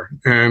there.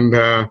 And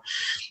there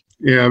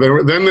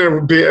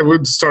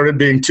started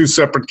being two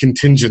separate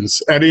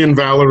contingents, Eddie and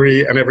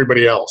Valerie and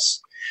everybody else.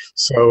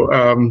 So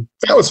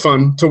that was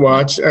fun to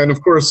watch. And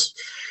of course,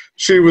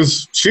 she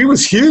was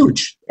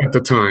huge at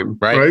the time,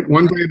 right?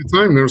 One Day at a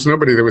Time, there was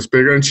nobody that was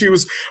bigger. And she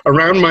was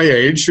around my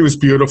age. She was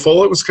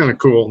beautiful. It was kind of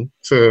cool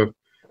to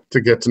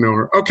get to know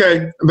her.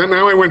 Okay, then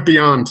now I went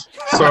beyond.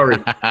 Sorry.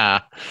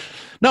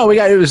 No,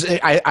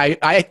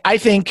 I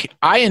think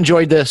I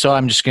enjoyed this, so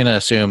I'm just going to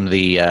assume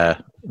the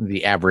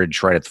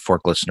average Right at the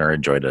Fork listener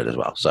enjoyed it as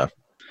well. So.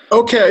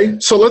 Okay,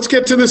 so let's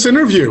get to this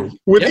interview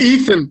with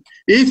Ethan.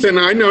 Ethan,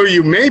 I know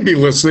you may be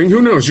listening.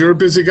 Who knows? You're a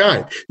busy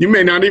guy. You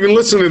may not even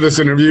listen to this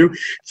interview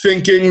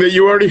thinking that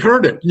you already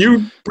heard it.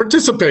 You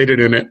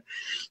participated in it.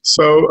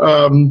 So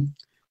the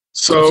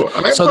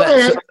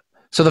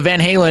Van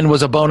Halen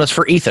was a bonus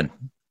for Ethan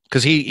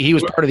because he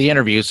was part of the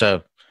interview.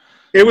 So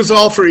it was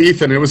all for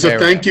Ethan. It was a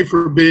thank you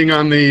for being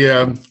on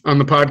the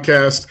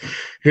podcast.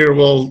 Here,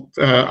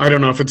 I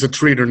don't know if it's a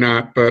treat or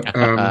not,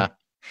 but.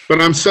 But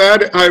I'm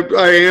sad.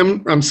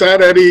 I'm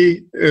sad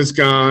Eddie is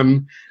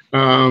gone.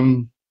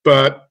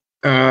 But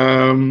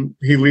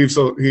he leaves.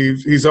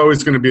 He's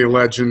always going to be a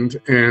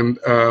legend, and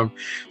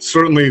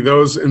certainly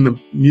those in the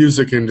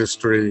music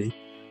industry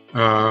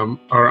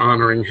are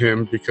honoring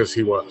him because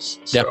he was.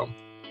 Yep. So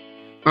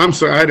I'm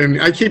sorry.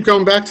 I keep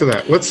going back to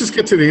that. Let's just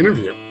get to the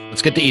interview.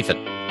 Let's get to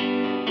Ethan.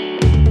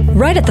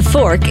 Right at the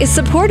Fork is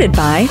supported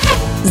by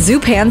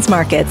Zupan's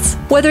Markets.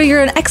 Whether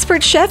you're an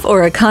expert chef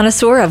or a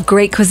connoisseur of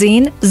great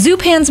cuisine,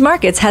 Zupan's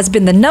Markets has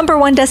been the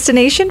 #1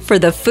 destination for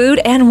the food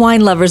and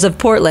wine lovers of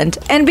Portland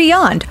and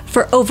beyond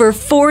for over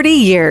 40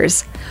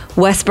 years.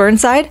 West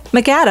Burnside,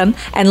 Macadam,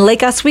 and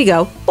Lake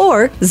Oswego,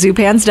 or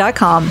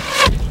Zupans.com.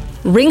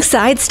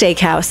 RingSide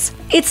SteakHouse.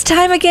 It's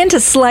time again to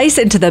slice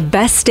into the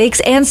best steaks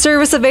and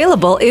service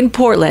available in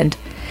Portland.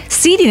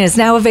 Seating is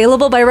now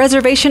available by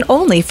reservation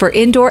only for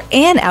indoor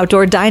and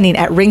outdoor dining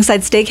at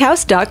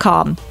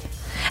ringsidesteakhouse.com.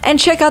 And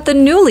check out the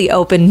newly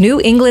opened New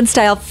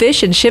England-style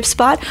fish and chip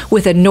spot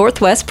with a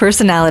Northwest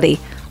personality,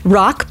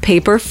 Rock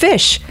Paper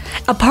Fish,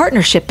 a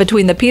partnership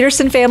between the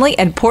Peterson family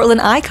and Portland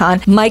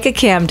icon Micah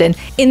Camden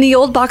in the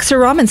old Boxer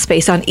Ramen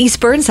space on East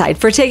Burnside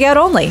for takeout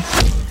only.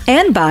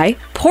 And by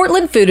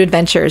Portland Food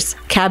Adventures.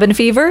 Cabin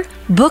fever?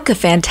 Book a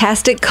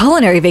fantastic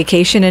culinary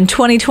vacation in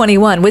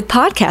 2021 with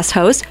podcast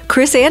host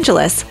Chris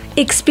Angeles.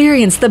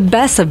 Experience the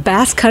best of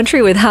Basque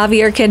Country with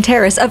Javier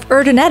Canteras of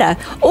Urdaneta,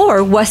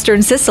 or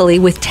Western Sicily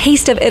with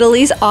Taste of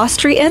Italy's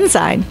Austri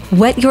Ensign.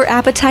 Whet your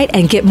appetite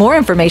and get more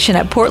information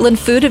at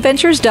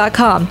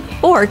portlandfoodadventures.com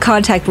or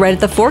contact Right at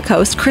the Fork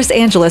host Chris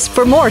Angeles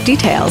for more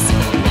details.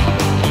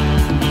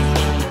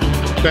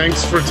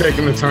 Thanks for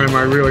taking the time.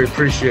 I really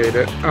appreciate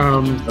it.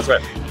 That's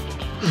right.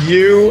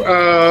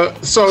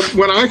 So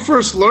when I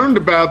first learned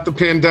about the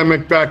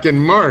pandemic back in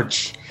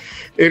March,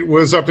 it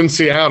was up in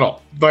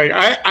Seattle. Like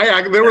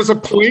there was a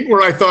point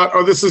where I thought,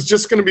 oh, this is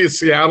just going to be a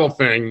Seattle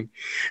thing,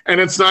 and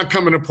it's not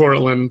coming to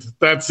Portland.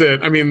 That's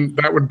it. I mean,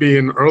 that would be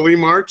in early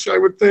March, I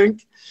would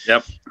think.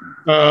 Yep.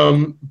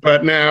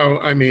 But now,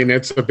 I mean,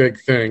 it's a big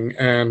thing,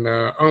 and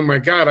oh my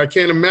God, I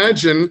can't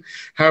imagine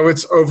how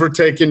it's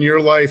overtaken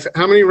your life.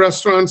 How many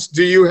restaurants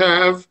do you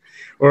have?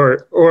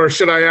 Or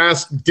should I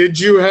ask, did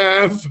you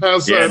have?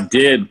 How's that?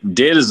 Did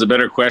is a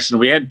better question.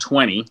 We had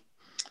 20.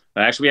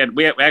 We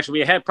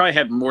probably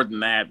had more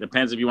than that.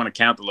 Depends if you want to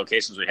count the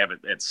locations we have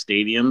at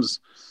stadiums.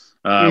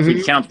 If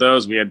we count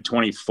those, we had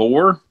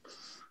 24.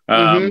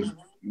 Now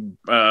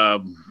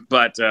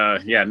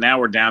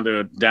we're down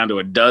to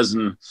a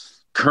dozen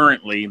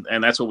currently,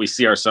 and that's what we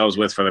see ourselves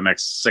with for the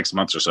next 6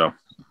 months or so.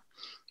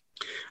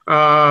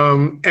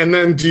 And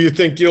then do you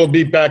think you'll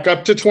be back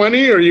up to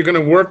 20? Or are you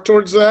going to work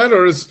towards that?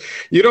 Or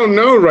you don't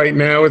know right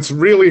now? It's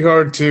really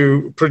hard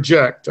to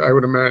project, I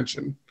would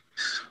imagine.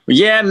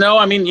 Yeah, no,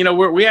 I mean,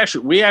 we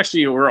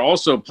actually we're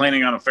also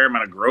planning on a fair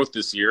amount of growth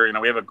this year.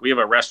 We have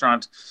a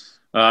restaurant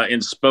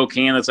in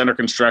Spokane that's under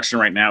construction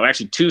right now.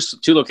 Actually, two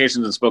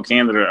locations in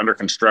Spokane that are under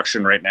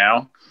construction right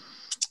now.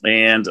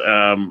 and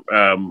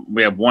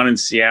we have one in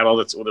Seattle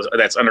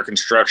that's under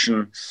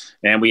construction,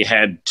 and we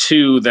had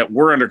two that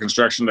were under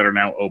construction that are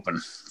now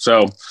open.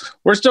 So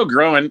we're still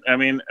growing.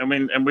 And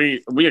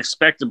we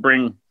expect to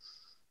bring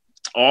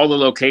all the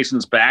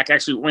locations back.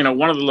 Actually,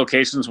 one of the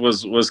locations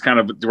was kind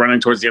of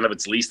running towards the end of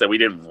its lease that we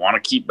didn't want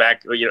to keep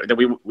back,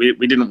 that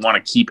we didn't want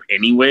to keep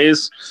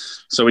anyways.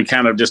 So we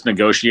kind of just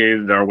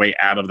negotiated our way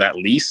out of that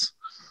lease.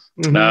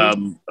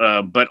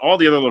 Mm-hmm. But all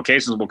the other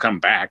locations will come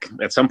back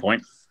at some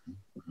point.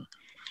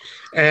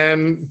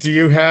 And do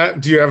you have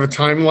a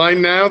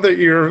timeline now that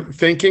you're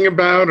thinking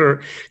about,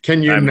 or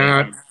can you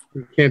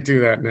can't do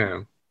that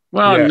now?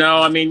 Well,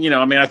 no, I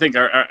think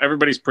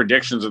everybody's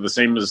predictions are the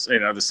same as,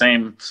 I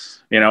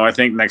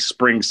think next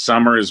spring,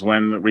 summer is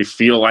when we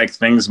feel like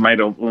things might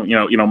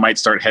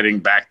start heading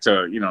back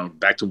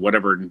to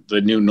whatever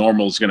the new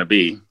normal is going to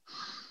be.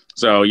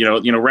 So,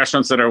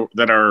 restaurants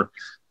that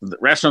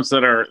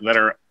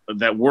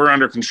were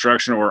under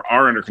construction or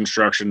are under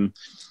construction,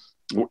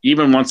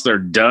 even once they're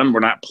done, we're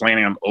not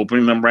planning on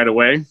opening them right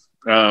away.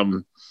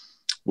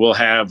 We'll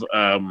have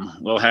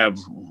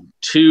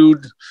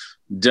two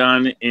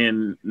done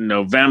in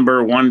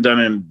November, one done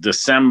in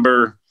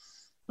December.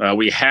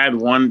 We had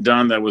one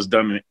done that was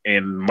done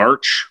in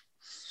March.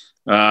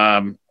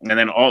 And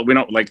then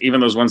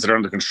even those ones that are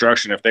under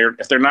construction, if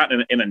they're not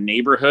in a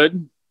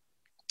neighborhood,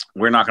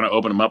 we're not going to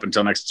open them up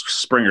until next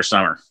spring or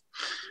summer,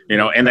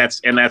 and that's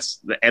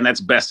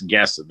best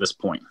guess at this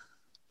point.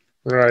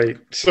 Right.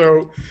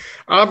 So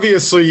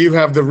obviously you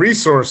have the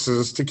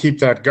resources to keep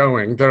that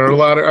going. There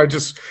are I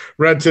just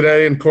read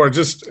today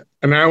just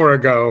an hour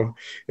ago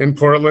in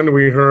Portland,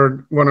 we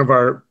heard one of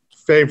our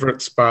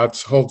favorite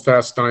spots, Hold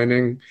Fast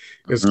Dining,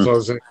 is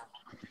closing.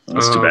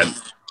 That's too bad.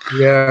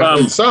 Yeah,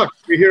 it sucks.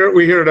 We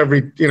hear it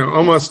every,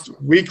 almost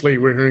weekly.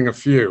 We're hearing a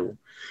few.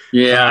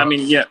 Yeah,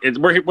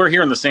 we're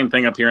hearing the same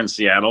thing up here in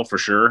Seattle for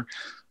sure.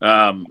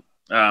 And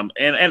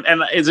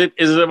is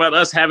it about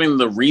us having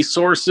the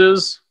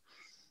resources?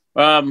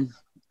 I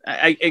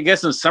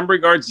guess in some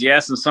regards,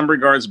 yes. In some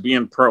regards,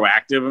 being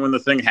proactive when the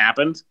thing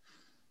happened.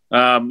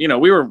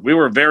 We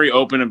were very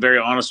open and very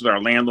honest with our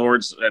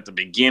landlords at the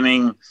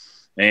beginning,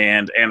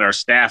 and our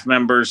staff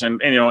members,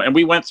 and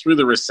we went through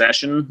the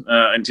recession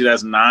in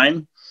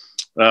 2009.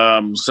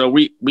 So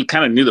we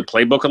kind of knew the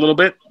playbook a little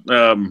bit.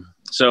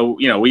 So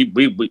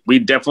we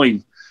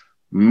definitely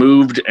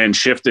moved and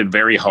shifted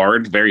very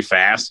hard, very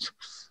fast.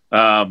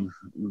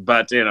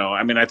 But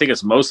I think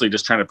it's mostly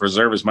just trying to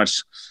preserve as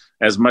much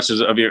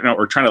as of your,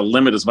 or trying to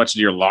limit as much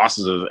of your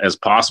losses as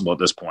possible at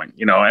this point,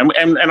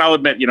 and I'll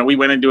admit, we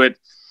went into it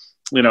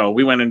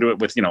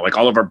with, like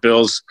all of our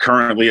bills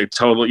currently a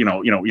total,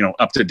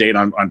 up to date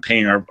on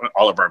paying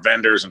all of our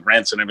vendors and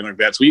rents and everything like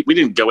that. So we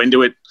didn't go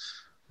into it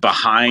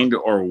behind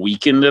or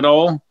weakened at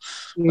all.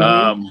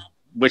 Mm-hmm.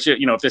 Which,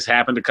 if this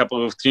happened a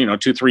couple of,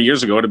 2-3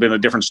 years ago, it'd have been a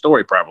different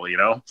story probably,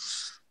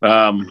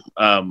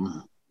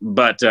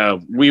 but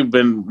we've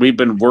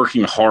been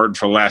working hard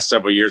for the last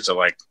several years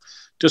to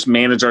just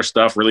manage our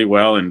stuff really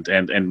well and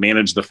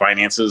manage the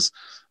finances.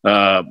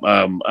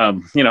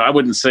 I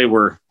wouldn't say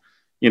we're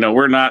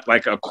not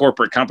like a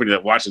corporate company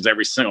that watches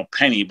every single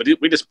penny, but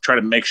we just try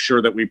to make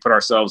sure that we put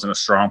ourselves in a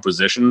strong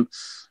position,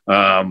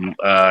 and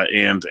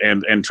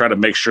try to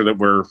make sure that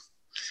we're,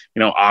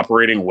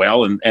 operating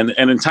well. And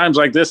in times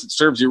like this, it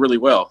serves you really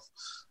well.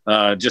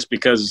 Just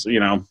because,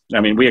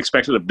 we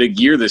expected a big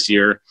year this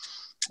year,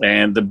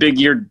 and the big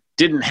year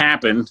didn't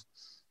happen.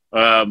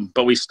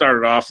 But we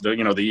started off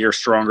the year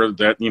stronger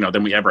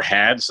than we ever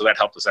had. So that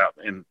helped us out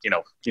in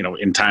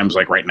times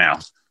like right now.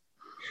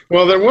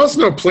 Well, there was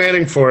no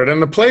planning for it.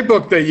 And the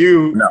playbook that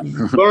you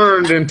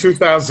learned in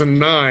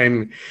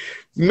 2009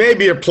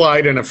 maybe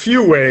applied in a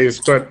few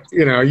ways, but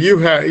you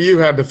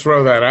had to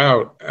throw that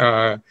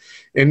out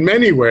in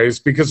many ways,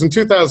 because in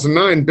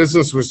 2009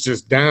 business was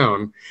just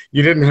down.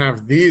 You didn't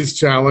have these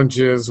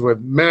challenges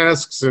with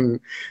masks and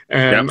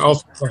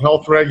also the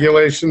health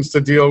regulations to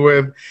deal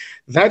with.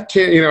 That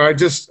can't, I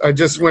just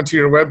went to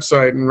your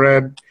website and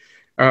read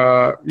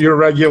your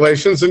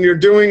regulations, and you're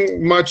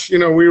doing much. We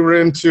were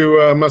into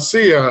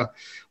Masia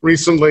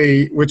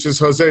recently, which is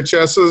Jose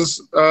Chessa's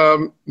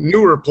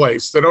newer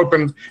place that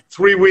opened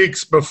 3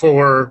 weeks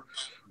before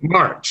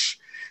March,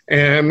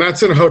 and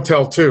that's in a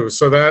hotel too.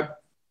 So that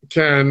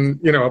can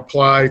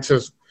apply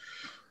to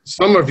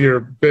some of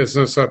your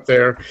business up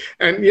there.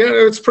 And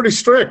it's pretty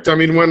strict.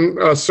 When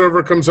a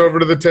server comes over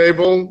to the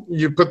table,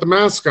 you put the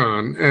mask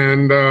on,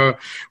 and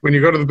when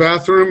you go to the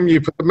bathroom, you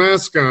put the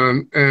mask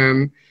on.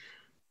 And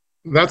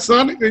that's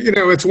not,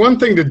 it's one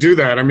thing to do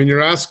that.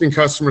 You're asking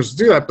customers to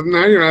do that, but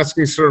now you're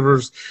asking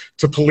servers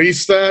to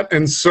police that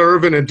and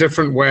serve in a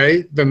different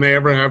way than they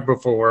ever have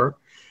before.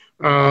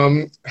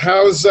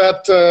 How's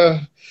that?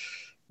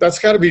 That's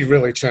got to be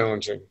really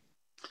challenging.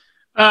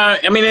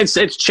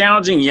 It's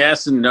challenging,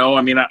 yes and no.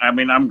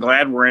 I'm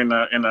glad we're in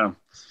the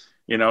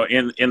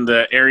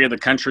area of the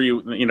country,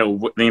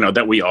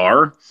 that we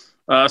are.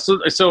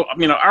 So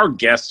our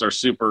guests are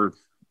super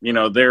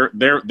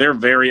they're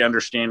very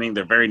understanding.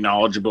 They're very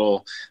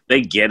knowledgeable.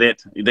 They get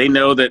it. They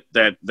know that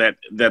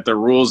the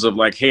rules of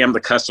like, hey, I'm the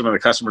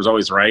customer's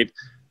always right.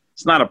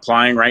 It's not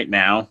applying right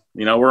now.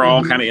 We're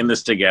all kind of in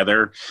this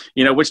together,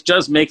 which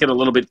does make it a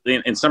little bit,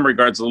 in some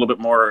regards, a little bit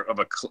more of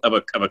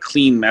a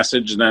clean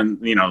message than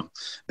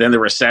the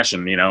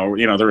recession.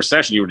 The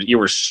recession, you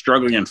were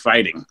struggling and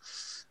fighting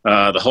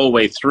the whole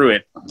way through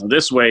it.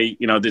 This way,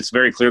 it's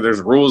very clear there's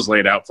rules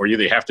laid out for you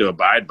that you have to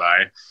abide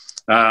by.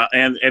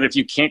 And if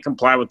you can't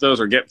comply with those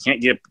or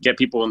can't get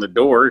people in the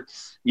door,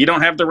 you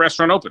don't have the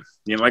restaurant open.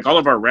 Like all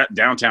of our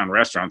downtown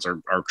restaurants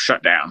are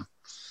shut down.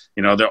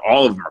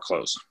 All of them are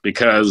closed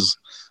because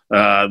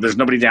there's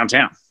nobody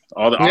downtown.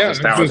 All the office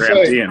towers are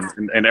empty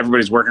and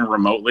everybody's working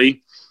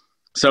remotely.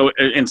 So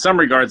in some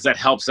regards, that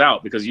helps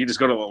out because you just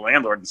go to the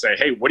landlord and say,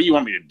 hey, what do you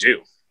want me to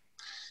do?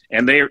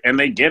 And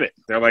they get it.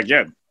 They're like,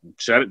 yeah,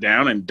 shut it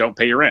down and don't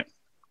pay your rent.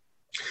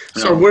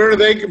 So where are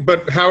they?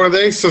 But how are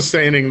they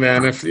sustaining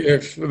then?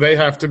 If they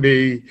have to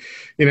be,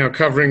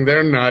 covering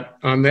their nut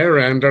on their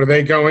end, are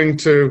they going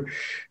to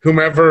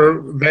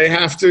whomever they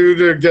have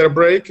to get a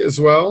break as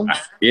well?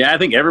 Yeah, I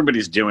think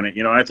everybody's doing it.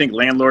 I think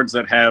landlords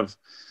that have,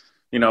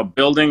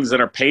 buildings that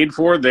are paid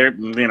for, they're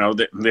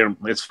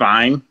it's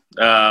fine.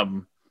 I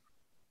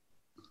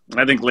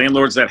think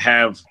landlords that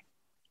have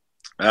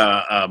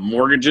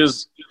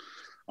mortgages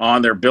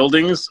on their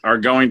buildings are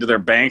going to their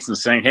banks and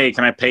saying, hey,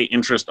 can I pay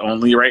interest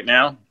only right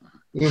now?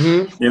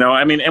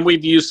 Mm-hmm. And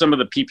we've used some of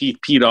the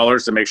PPP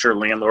dollars to make sure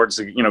landlords,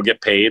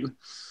 get paid.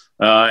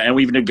 And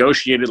we've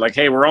negotiated like,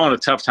 hey, we're all in a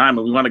tough time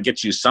and we want to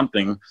get you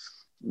something,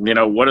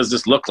 what does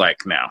this look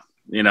like now?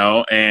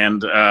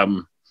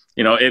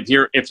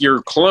 If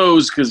you're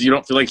closed because you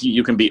don't feel like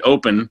you can be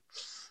open,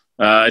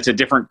 it's a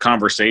different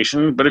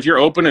conversation. But if you're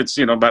open, it's,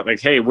 about like,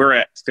 hey, we're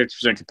at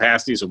 50%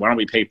 capacity, so why don't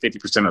we pay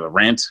 50% of the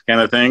rent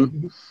kind of thing?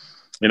 Mm-hmm.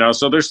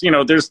 So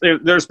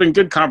there's been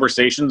good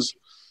conversations,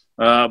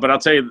 but I'll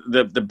tell you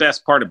the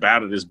best part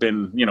about it has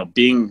been,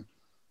 being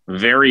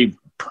very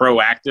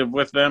proactive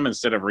with them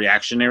instead of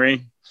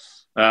reactionary,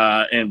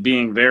 and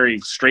being very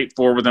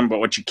straightforward with them about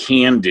what you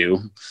can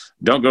do.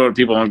 Don't go to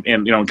people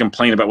and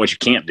complain about what you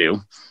can't do.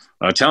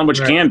 Tell them what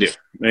you can do,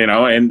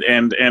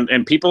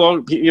 and people,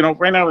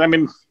 right now,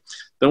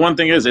 the one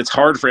thing is it's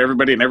hard for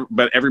everybody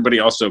but everybody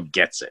also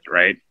gets it,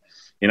 right?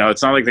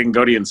 It's not like they can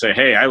go to you and say,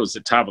 hey, I was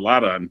at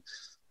Tablata on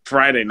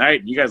Friday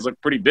night, you guys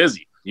look pretty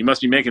busy. You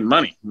must be making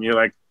money. And you're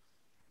like,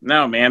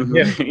 no, man.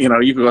 Yeah.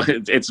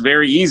 It's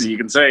very easy. You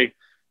can say,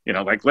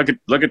 like look at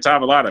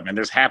Tablata, man.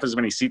 There's half as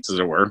many seats as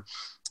there were.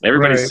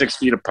 Everybody's 6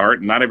 feet apart,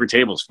 and not every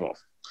table's full.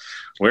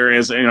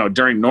 Whereas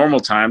during normal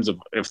times,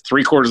 if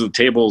 3/4 of the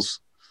tables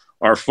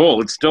are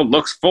full, it still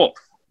looks full.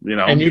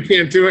 And you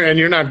can't do it, and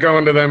you're not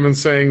going to them and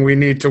saying we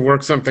need to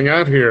work something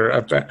out here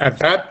at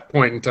that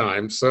point in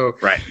time. So,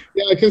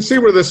 yeah, I can see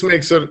where this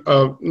makes it,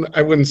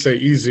 I wouldn't say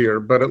easier,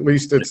 but at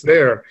least it's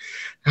there.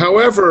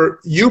 However,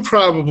 you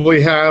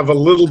probably have a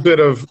little bit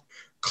of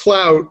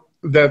clout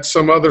that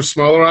some other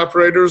smaller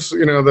operators,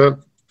 the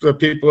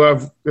people who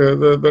have,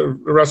 the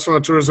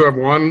restaurateurs who have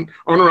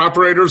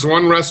owner-operators,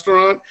 one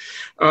restaurant,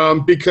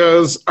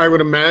 because I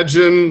would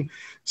imagine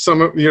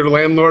some of your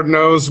landlord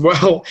knows,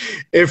 well,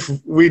 if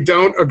we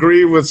don't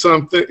agree with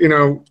something,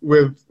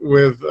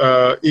 with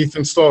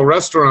Ethan Stowell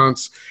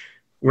Restaurants,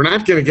 we're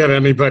not going to get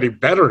anybody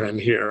better in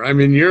here.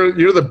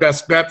 You're the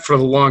best bet for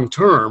the long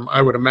term,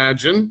 I would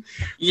imagine.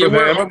 Yeah,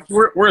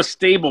 we're a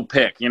stable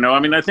pick.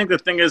 I think the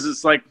thing is,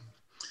 it's like,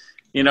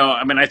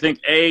 I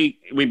think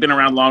we've been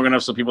around long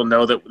enough so people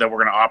know that we're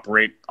going to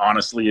operate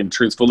honestly and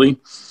truthfully.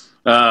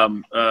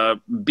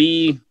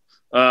 B,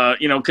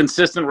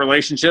 consistent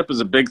relationship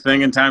is a big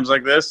thing in times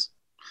like this.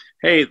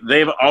 Hey,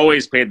 they've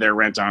always paid their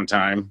rent on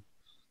time.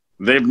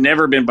 They've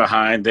never been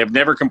behind. They've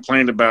never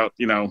complained about,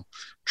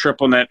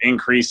 triple net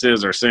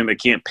increases or saying they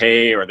can't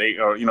pay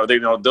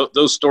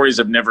those stories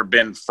have never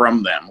been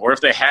from them. Or if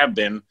they have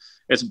been,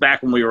 it's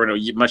back when we were in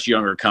a much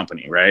younger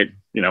company, right?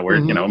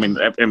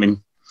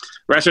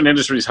 Restaurant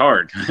industry is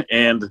hard.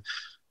 And,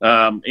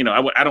 I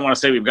don't want to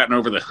say we've gotten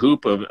over the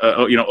hoop of,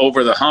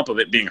 over the hump of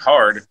it being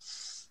hard.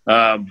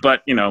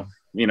 But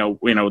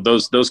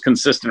those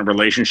consistent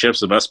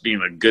relationships of us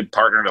being a good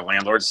partner to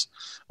landlords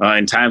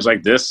in times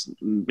like this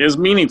is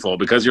meaningful,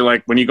 because you're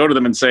like, when you go to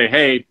them and say,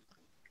 hey,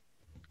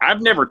 I've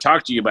never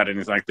talked to you about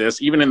anything like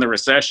this, even in the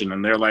recession.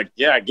 And they're like,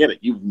 yeah, I get it.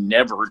 You've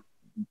never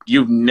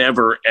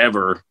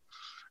ever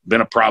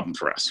been a problem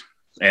for us.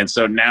 And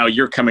so now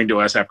you're coming to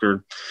us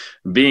after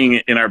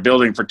being in our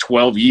building for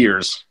 12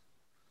 years.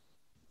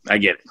 I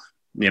get it.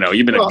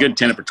 You've been a good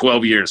tenant for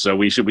 12 years. So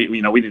we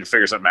need to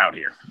figure something out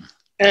here.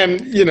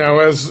 And,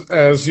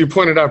 as you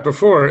pointed out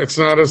before, it's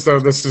not as though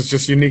this is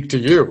just unique to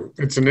you.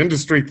 It's an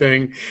industry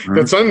thing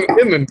that's in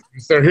the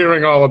news they're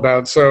hearing all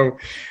about. So,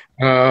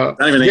 not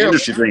even an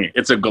industry thing.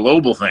 It's a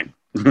global thing.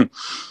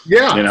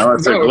 Yeah.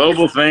 It's a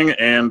global thing.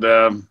 And,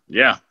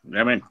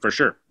 for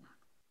sure.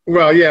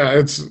 Well, yeah,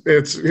 it's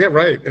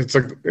right.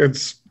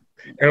 It's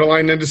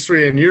airline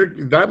industry,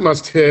 and that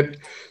must hit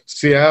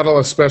Seattle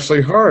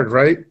especially hard,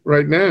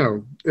 right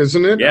now,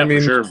 isn't it? Yeah,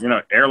 for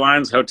sure.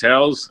 Airlines,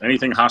 hotels,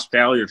 anything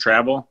hospitality or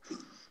travel.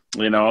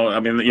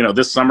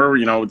 This summer,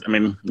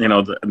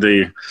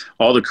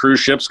 all the cruise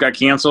ships got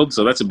canceled,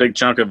 so that's a big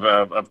chunk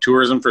of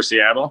tourism for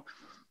Seattle.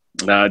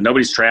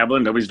 Nobody's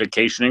traveling, nobody's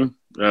vacationing.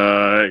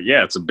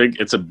 It's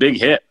a big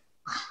hit.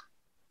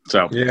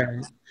 So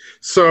yeah.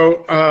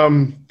 So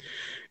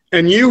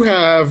and you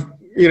have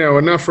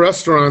enough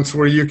restaurants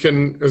where you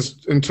can,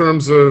 in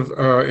terms of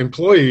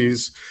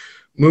employees,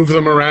 move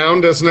them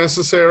around as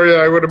necessary.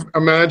 I would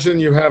imagine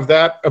you have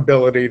that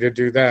ability to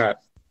do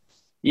that.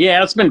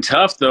 Yeah, it's been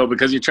tough though,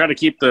 because you try to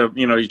keep all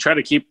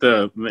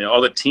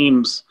the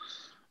teams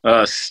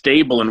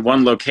stable in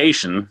one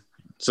location.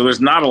 So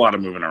there's not a lot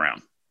of moving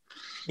around.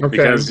 Okay.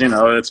 Because,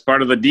 it's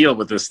part of the deal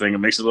with this thing. It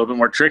makes it a little bit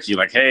more tricky.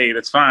 Like, hey,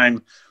 that's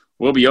fine.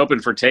 We'll be open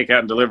for takeout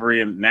and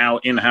delivery and now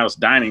in-house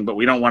dining, but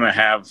we don't want to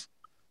have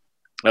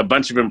a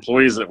bunch of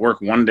employees that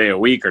work 1 day a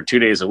week or 2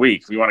 days a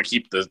week. We want to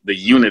keep the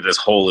unit as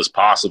whole as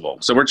possible.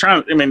 So we're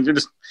trying,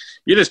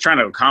 you're just trying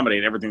to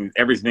accommodate everything,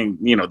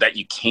 that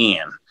you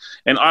can.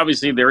 And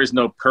obviously there is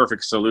no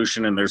perfect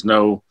solution, and there's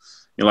no,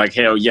 like,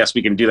 hey, oh yes,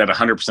 we can do that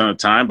 100% of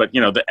the time, but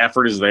the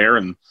effort is there,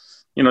 and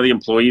the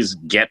employees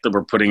get that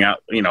we're putting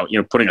out,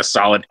 putting a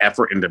solid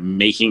effort into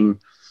making,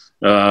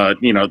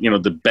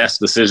 the best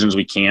decisions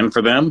we can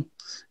for them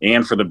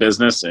and for the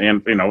business,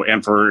 and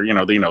and for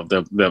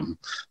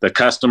the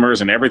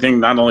customers and everything,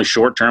 not only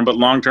short term but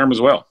long term as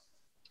well.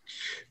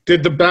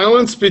 Did the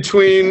balance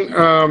between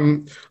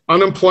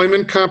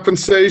unemployment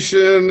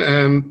compensation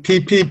and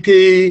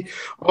PPP,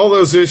 all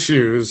those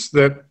issues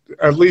that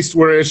at least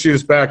were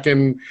issues back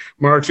in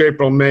March,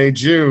 April, May,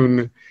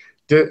 June,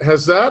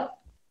 has that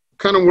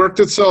kind of worked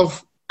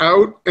itself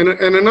out? And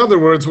in other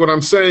words, what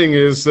I'm saying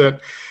is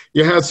that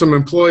you had some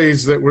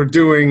employees that were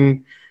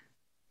doing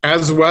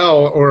as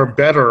well or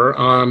better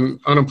on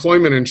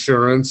unemployment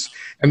insurance,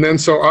 and then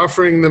so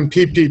offering them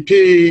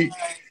PPP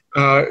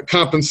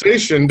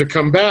compensation to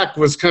come back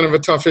was kind of a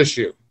tough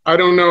issue. I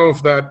don't know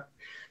if that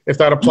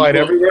applied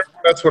everywhere.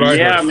 That's what I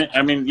heard.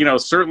 Yeah,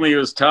 certainly it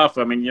was tough.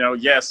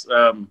 Yes,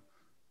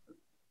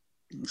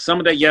 some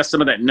of that yes,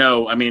 some of that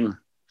no.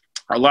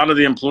 A lot of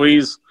the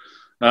employees,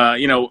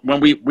 when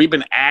we've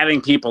been adding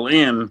people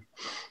in,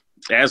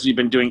 as we've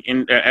been doing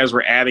as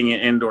we're adding in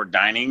indoor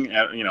dining,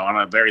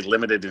 on a very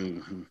limited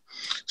and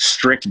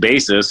strict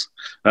basis,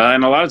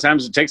 and a lot of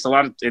times it takes a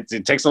lot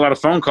of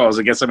phone calls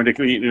to get somebody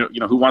to,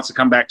 who wants to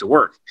come back to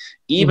work.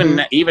 Even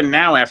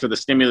now, after the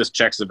stimulus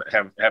checks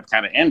have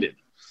kind of ended,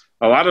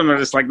 a lot of them are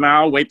just like, no,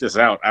 I'll wait this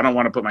out. I don't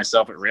want to put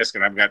myself at risk,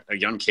 and I've got a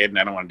young kid, and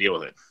I don't want to deal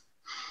with it.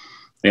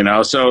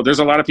 So there's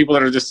a lot of people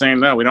that are just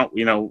saying, no, we don't,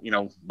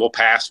 we'll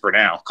pass for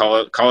now.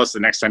 Call us the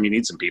next time you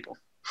need some people.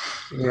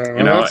 Yeah,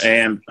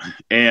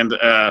 and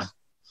the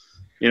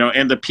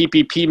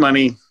PPP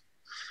money,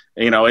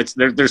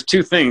 there's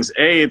two things.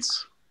 A,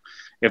 it's,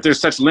 if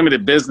there's such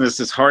limited business,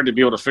 it's hard to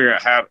be able to figure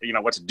out how,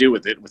 what to do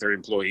with it with their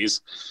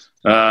employees.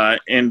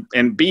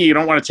 And B, you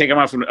don't want to take them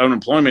off of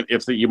unemployment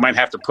if you might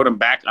have to put them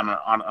back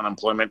on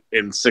unemployment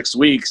in 6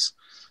 weeks,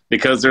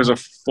 because there's a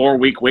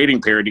 4-week waiting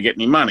period to get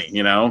any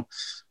money,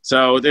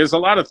 So there's a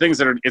lot of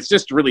things it's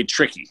just really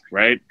tricky,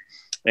 right?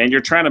 And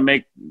you're trying to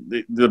make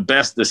the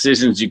best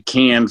decisions you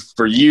can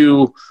for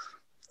you,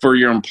 for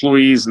your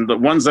employees, and the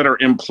ones that are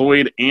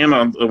employed and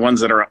the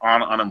ones that are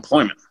on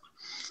unemployment.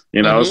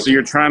 So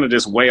you're trying to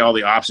just weigh all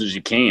the options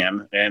you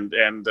can, and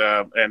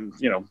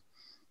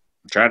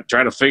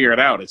try to figure it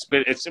out.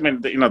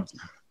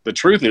 The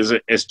truth is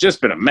it's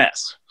just been a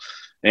mess.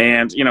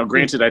 And,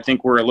 granted, I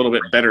think we're a little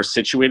bit better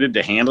situated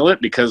to handle it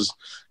because,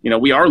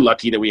 we are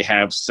lucky that we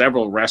have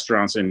several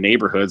restaurants in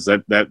neighborhoods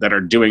that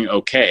are doing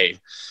okay.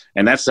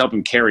 And that's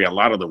helping carry a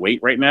lot of the weight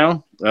right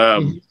now,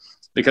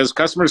 because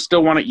customers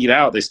still want to eat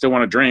out. They still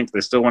want to drink. They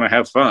still want to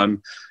have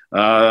fun.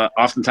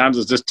 Oftentimes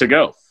it's just to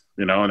go,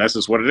 and that's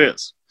just what it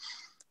is.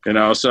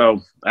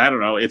 So I don't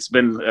know. It's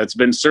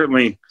been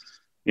certainly,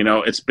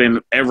 it's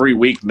been every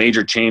week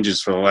major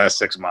changes for the last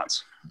 6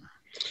 months.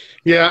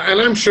 Yeah,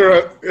 and I'm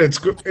sure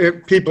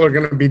people are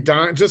going to be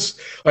dying. Just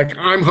like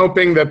I'm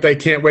hoping that they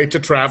can't wait to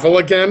travel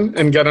again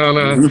and get on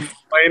a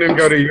plane and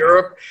go to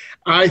Europe.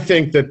 I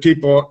think that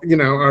people,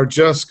 are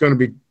just going to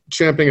be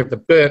champing at the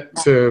bit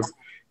to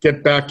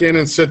get back in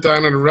and sit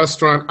down in a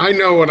restaurant. I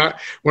know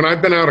when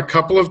I've been out a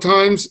couple of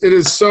times, it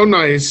is so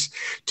nice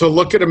to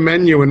look at a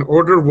menu and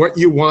order what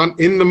you want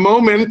in the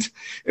moment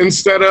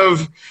instead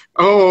of,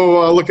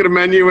 I'll look at a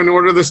menu and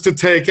order this to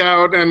take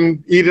out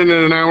and eat it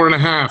in an hour and a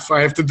half.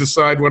 I have to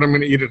decide what I'm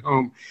going to eat at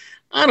home.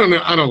 I don't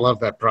know. I don't love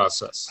that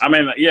process.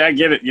 Yeah, I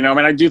get it.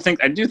 I do think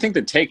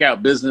the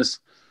takeout business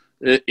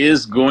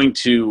is going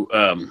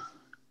to,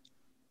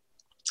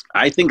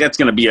 I think that's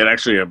going to be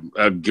actually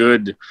a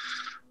good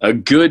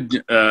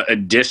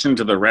addition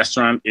to the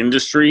restaurant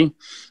industry.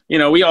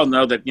 We all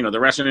know that, the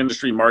restaurant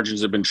industry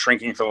margins have been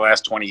shrinking for the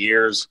last 20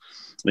 years.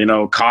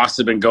 Costs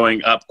have been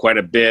going up quite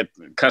a bit.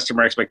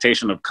 Customer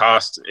expectation of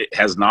cost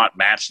has not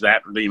matched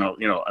that,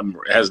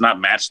 has not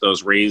matched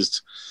those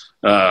raised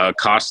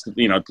cost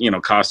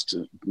cost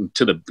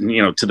to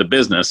the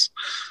business.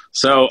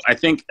 So I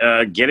think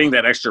getting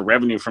that extra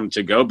revenue from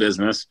to-go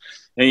business,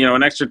 and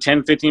an extra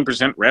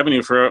 10-15%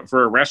 revenue for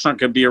a restaurant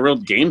could be a real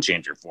game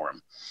changer for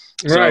them.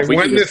 Right. So we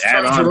when this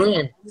turns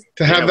around,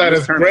 to have that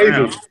as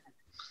gravy.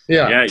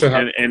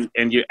 Around,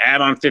 and you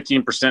add on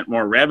 15%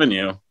 more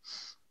revenue,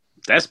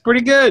 that's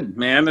pretty good,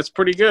 man. That's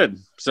pretty good.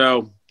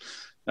 So,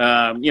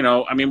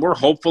 we're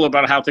hopeful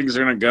about how things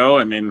are going to go.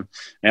 And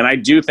I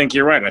do think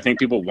you're right. I think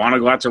people want to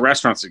go out to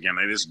restaurants again.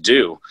 They just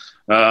do.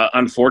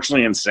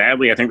 Unfortunately and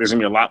sadly, I think there's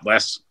going to be a lot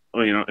less,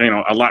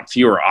 a lot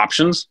fewer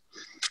options,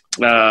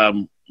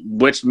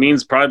 which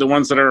means probably the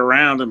ones that are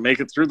around and make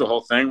it through the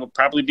whole thing will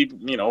probably be,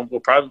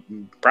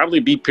 probably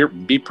be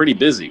pretty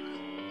busy.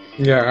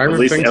 Yeah, at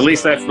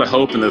least that's the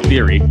hope and the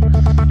theory.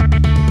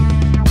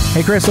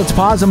 Hey, Chris, let's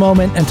pause a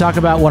moment and talk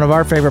about one of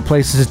our favorite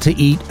places to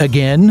eat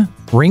again,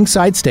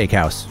 RingSide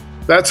SteakHouse.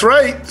 That's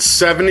right.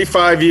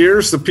 75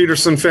 years. The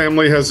Peterson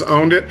family has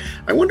owned it.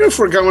 I wonder if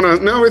we're going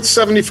on. No, it's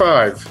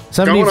 75.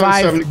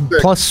 75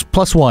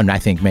 plus one, I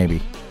think, maybe.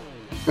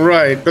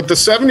 Right. But the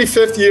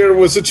 75th year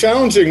was a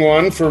challenging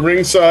one for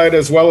RingSide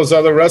as well as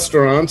other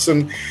restaurants.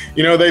 And,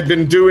 they've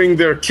been doing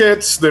their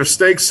kits, their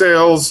steak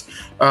sales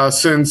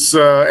since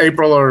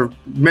April or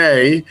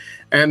May.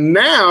 And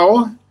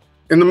now,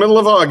 in the middle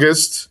of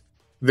August,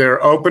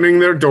 they're opening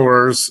their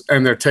doors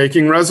and they're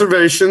taking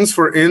reservations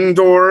for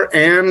indoor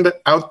and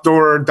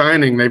outdoor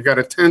dining. They've got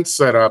a tent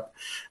set up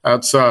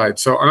outside.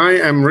 So I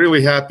am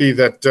really happy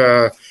that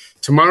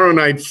tomorrow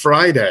night,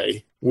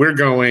 Friday, we're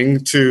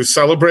going to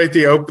celebrate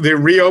the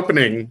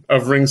reopening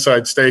of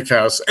RingSide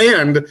SteakHouse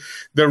and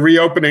the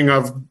reopening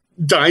of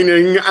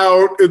dining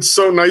out. It's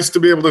so nice to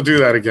be able to do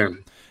that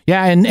again.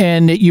 Yeah,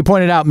 and you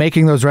pointed out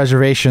making those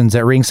reservations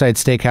at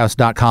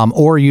ringsidesteakhouse.com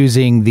or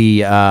using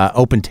the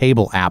Open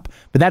Table app,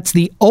 but that's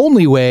the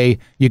only way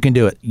you can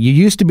do it. You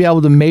used to be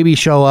able to maybe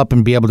show up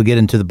and be able to get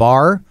into the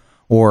bar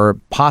or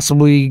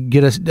possibly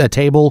get a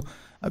table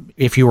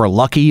if you were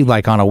lucky,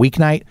 like on a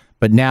weeknight,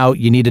 but now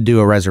you need to do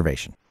a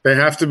reservation. They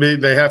have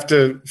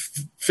to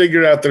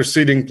figure out their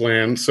seating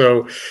plan.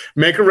 So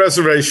make a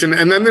reservation.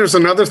 And then there's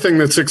another thing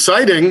that's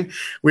exciting.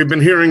 We've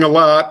been hearing a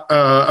lot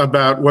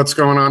about what's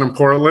going on in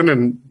Portland,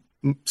 and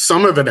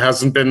some of it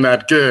hasn't been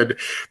that good.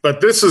 But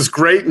this is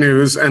great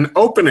news, an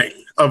opening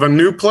of a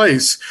new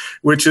place,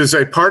 which is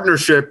a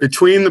partnership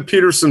between the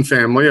Peterson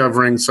family of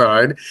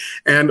RingSide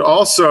and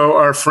also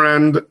our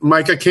friend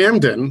Micah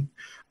Camden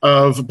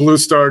of Blue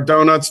Star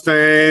Donuts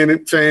fame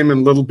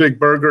and Little Big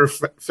Burger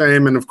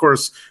fame, and of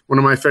course, one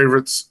of my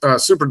favorites,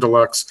 Super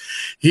Deluxe.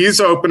 He's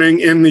opening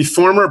in the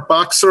former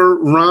Boxer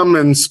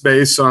Ramen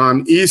space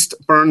on East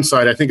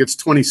Burnside. I think it's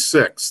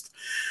 26th,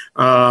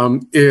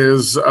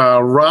 is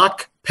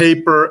Rock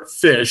Paper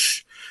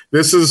Fish.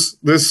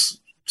 This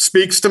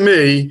speaks to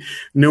me,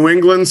 New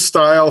England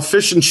style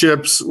fish and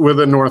chips with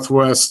a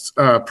Northwest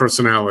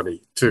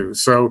personality too.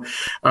 So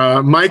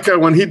Micah,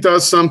 when he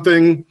does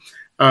something,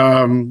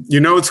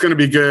 it's going to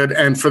be good.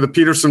 And for the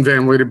Peterson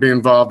family to be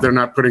involved, they're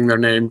not putting their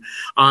name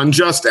on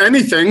just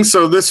anything.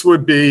 So this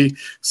would be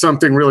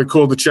something really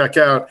cool to check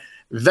out.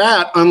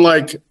 That,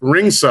 unlike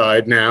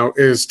RingSide now,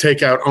 is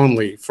takeout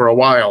only for a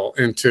while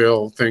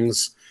until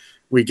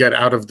we get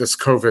out of this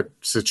COVID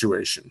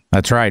situation.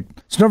 That's right.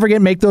 So don't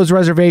forget, make those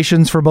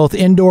reservations for both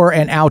indoor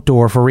and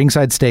outdoor for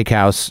RingSide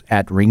SteakHouse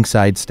at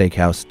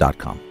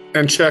ringsidesteakhouse.com.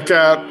 And check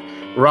out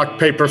Rock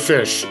Paper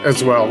Fish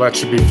as well. That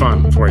should be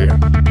fun for you.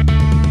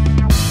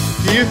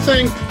 Do you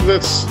think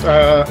that's,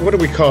 what do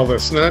we call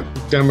this? Not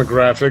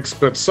demographics,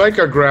 but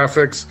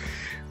psychographics.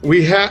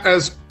 We have,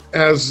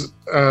 as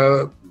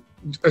a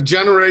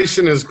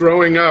generation is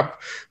growing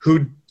up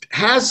who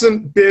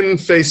hasn't been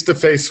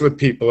face-to-face with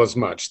people as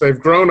much. They've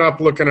grown up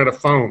looking at a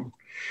phone.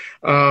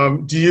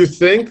 Do you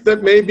think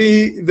that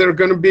maybe they're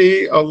going to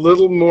be a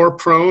little more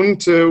prone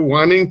to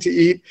wanting to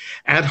eat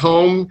at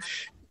home,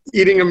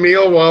 eating a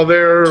meal while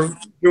they're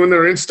doing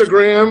their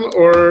Instagram?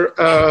 Or,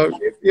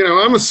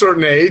 I'm a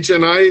certain age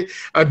and I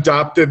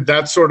adopted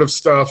that sort of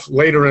stuff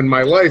later in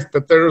my life,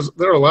 but there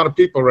are a lot of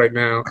people right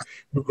now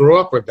who grew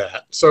up with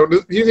that. So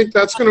do you think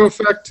that's going to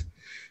affect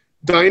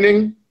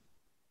dining?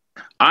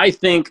 I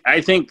think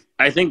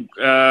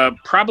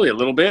probably a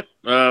little bit,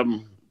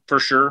 for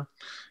sure.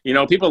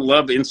 People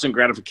love instant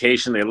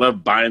gratification. They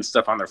love buying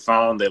stuff on their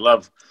phone. They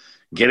love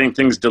getting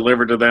things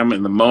delivered to them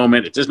in the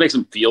moment. It just makes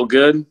them feel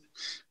good.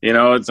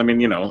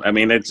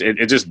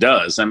 It just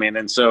does.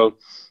 And so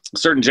a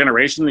certain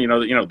generation,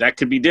 that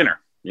could be dinner,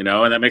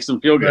 and that makes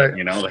them feel good.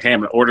 Right. Like, hey, I'm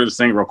going to order this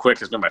thing real quick.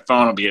 It's been my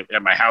phone. I'll be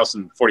at my house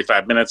in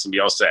 45 minutes and be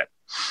all set.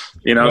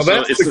 Well,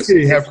 so that's the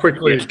key, how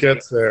quickly it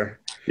gets there.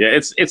 Yeah,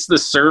 it's the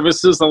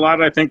services a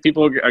lot. I think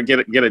people get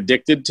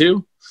addicted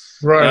to.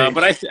 Right.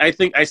 But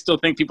I still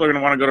think people are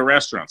going to want to go to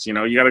restaurants. You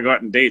got to go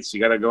out on dates. You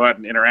got to go out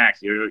and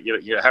interact.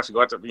 You have to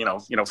go out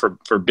to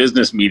for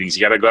business meetings.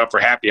 You got to go out for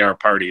happy hour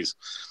parties.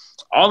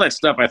 All that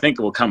stuff I think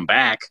will come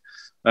back.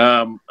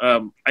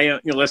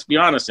 Let's be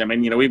honest.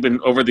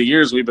 over the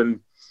years we've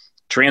been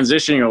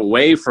transitioning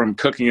away from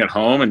cooking at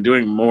home and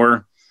doing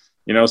more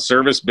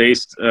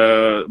service-based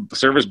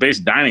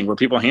dining where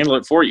people handle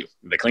it for you.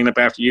 They clean up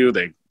after you,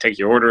 they take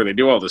your order, they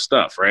do all this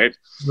stuff, right?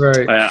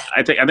 Right.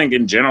 I think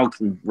in general,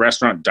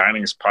 restaurant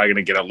dining is probably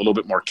going to get a little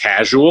bit more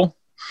casual,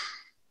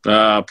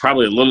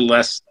 probably a little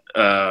less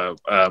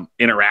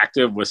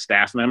interactive with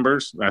staff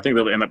members. I think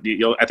you'll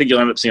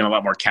end up seeing a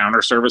lot more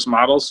counter service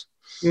models.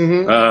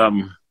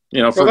 Mm-hmm.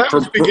 That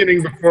was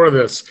beginning before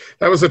this.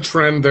 That was a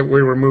trend that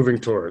we were moving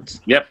towards.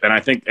 Yep, and I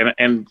think,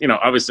 and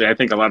obviously, I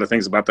think a lot of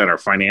things about that are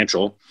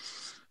financial.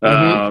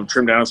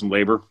 Trim down some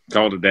labor,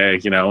 call it a day.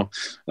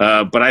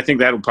 But I think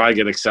that will probably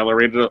get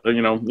accelerated.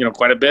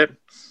 Quite a bit.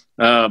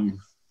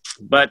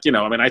 But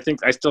I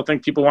still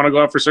think people want to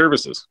go out for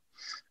services.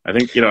 I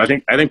think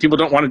people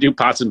don't want to do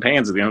pots and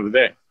pans at the end of the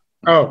day.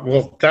 Oh,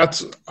 well,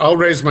 I'll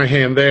raise my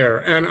hand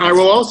there. And I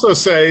will also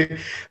say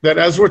that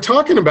as we're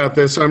talking about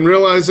this, I'm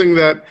realizing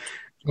that,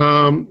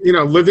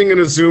 living in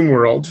a Zoom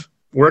world,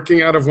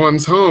 working out of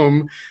one's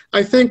home,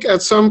 I think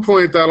at some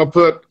point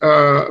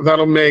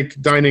that'll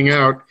make dining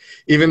out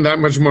even that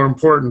much more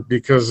important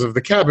because of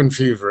the cabin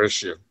fever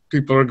issue.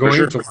 People are going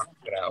to want to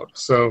get out.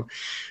 So,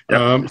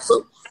 yep.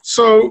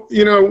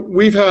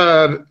 We've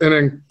had an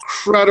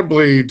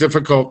incredibly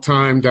difficult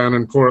time down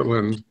in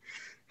Portland.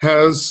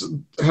 Has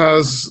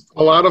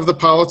a lot of the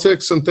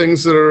politics and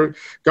things that are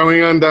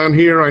going on down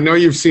here. I know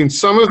you've seen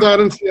some of that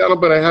in Seattle,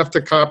 but I have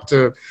to cop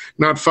to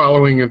not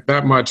following it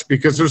that much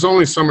because there's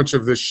only so much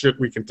of this shit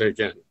we can take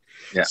in.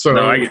 Yeah. So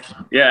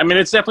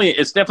it's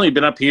definitely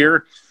been up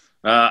here.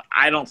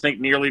 I don't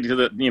think nearly to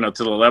the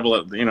level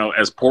of,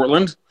 as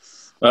Portland.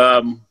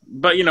 But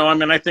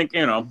I think,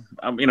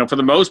 for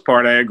the most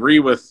part, I agree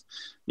with,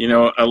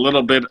 a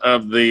little bit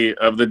of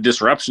the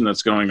disruption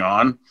that's going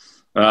on.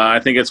 I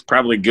think it's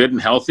probably good and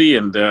healthy,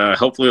 and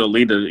hopefully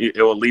it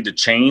will lead to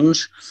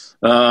change.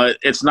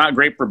 It's not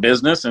great for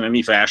business in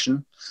any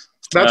fashion.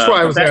 That's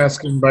why I was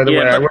asking, by the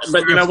way.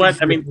 But you know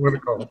what? I mean,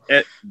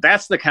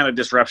 that's the kind of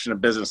disruption of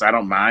business I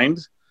don't mind.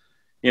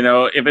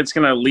 If it's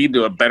going to lead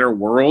to a better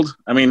world,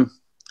 I mean,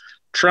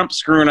 Trump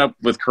screwing up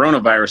with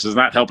coronavirus is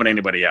not helping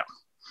anybody out.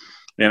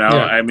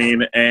 I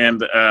mean,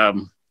 and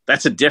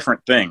that's a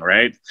different thing,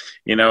 right?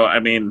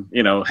 Having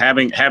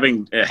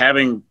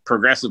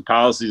progressive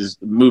policies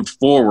moved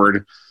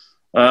forward,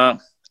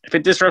 if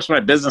it disrupts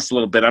my business a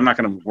little bit, I'm not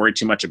going to worry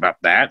too much about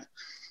that.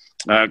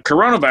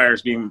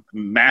 Coronavirus being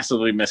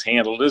massively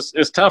mishandled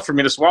is tough for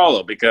me to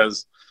swallow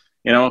because,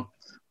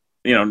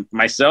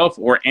 myself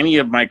or any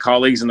of my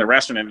colleagues in the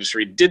restaurant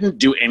industry didn't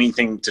do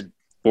anything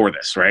for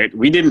this, right?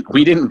 We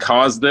didn't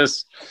cause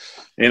this.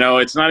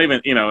 It's not even,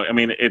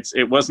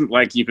 it wasn't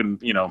like you can,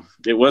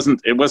 it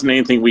wasn't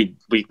anything we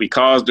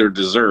caused or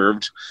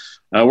deserved.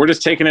 We're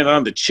just taking it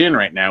on the chin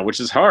right now, which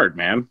is hard,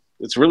 man.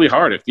 It's really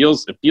hard. It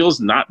feels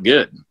not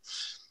good,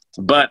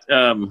 but,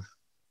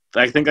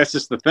 I think that's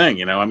just the thing,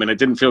 it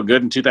didn't feel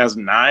good in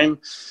 2009.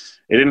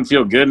 It didn't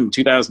feel good in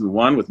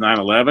 2001 with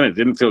 9/11. It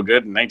didn't feel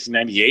good in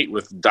 1998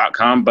 with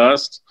 .com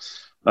bust.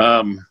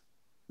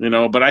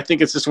 But I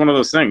think it's just one of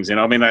those things,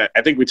 I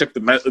think we took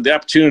the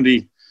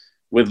opportunity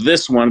with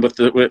this one,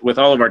 with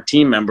all of our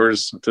team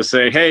members to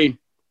say, hey,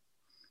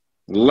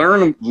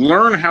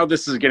 learn how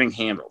this is getting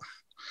handled.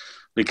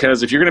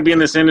 Because if you're going to be in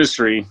this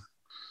industry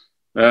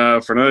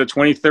for another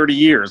 20, 30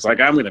 years, like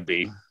I'm going to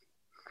be,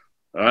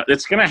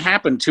 it's going to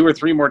happen 2 or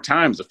 3 more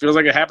times. It feels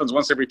like it happens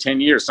once every 10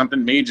 years.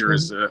 Something major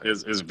is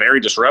very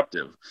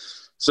disruptive.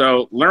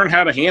 So learn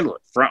how to handle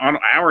it. On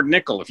our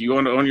nickel, if you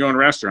own your own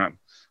restaurant,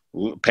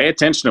 pay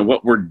attention to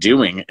what we're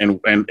doing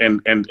and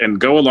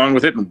go along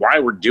with it and why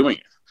we're doing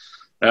it.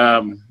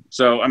 I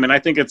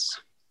think it's,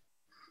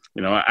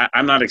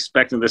 I'm not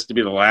expecting this to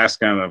be the last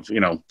kind of,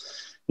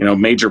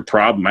 major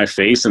problem I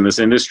face in this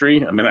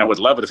industry. I would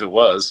love it if it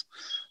was,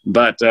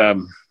 but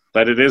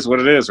it is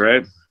what it is,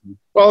 right?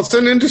 Well, it's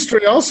an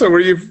industry also where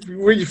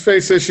you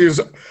face issues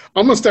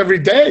almost every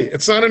day.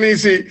 It's not an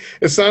easy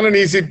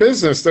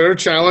business. There are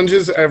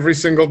challenges every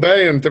single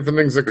day and different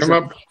things that come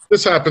up.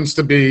 This happens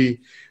to be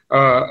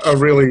a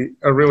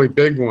really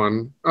big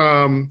one.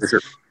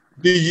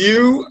 Do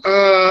you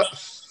are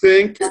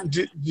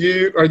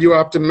you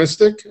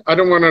optimistic? I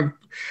don't want to.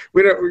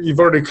 You've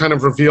already kind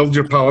of revealed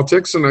your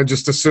politics, and I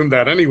just assumed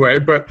that anyway.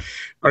 But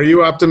are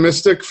you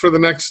optimistic for the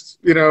next,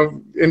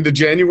 into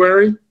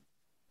January?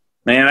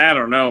 Man, I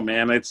don't know,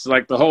 man. It's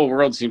like the whole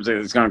world seems like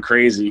it's gone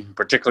crazy,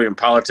 particularly in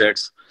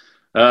politics.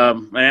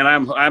 And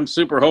I'm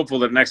super hopeful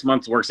that next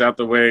month works out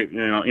the way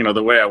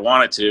the way I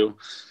want it to.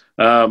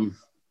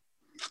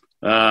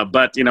 But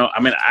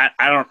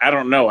I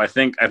don't know. I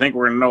think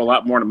we're gonna know a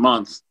lot more in a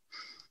month.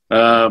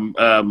 I'm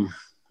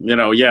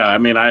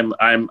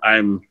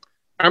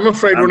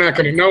afraid we're not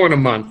going to know in a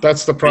month.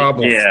 That's the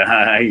problem. Yeah,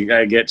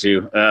 I get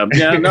you. I'm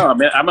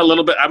a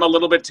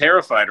little bit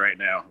terrified right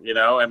now.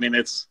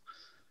 It's,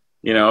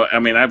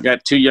 I've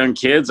got 2 young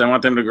kids. I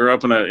want them to grow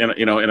up in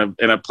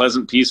a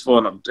pleasant,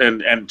 peaceful,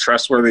 and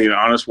trustworthy and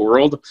honest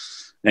world.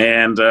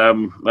 And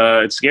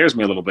it scares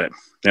me a little bit.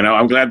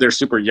 I'm glad they're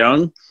super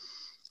young.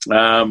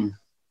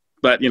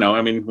 But we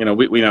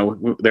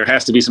know there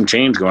has to be some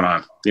change going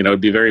on.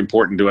 It'd be very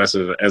important to us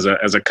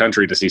as a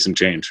country to see some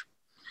change.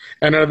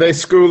 And are they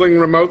schooling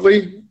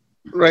remotely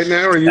right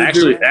now? Or are you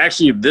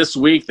actually, this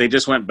week they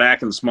just went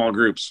back in small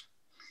groups.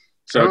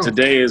 So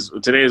today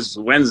is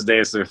Wednesday.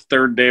 It's their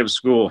third day of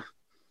school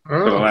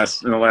for the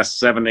last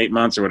 7-8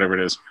 months or whatever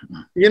it is.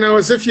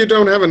 As if you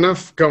don't have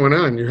enough going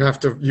on. You have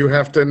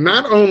to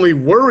not only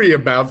worry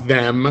about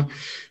them,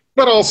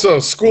 but also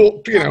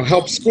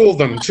help school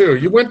them too.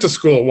 You went to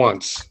school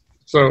once,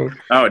 so.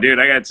 Oh, dude,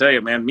 I gotta tell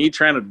you, man, me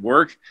trying to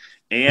work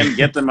and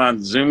get them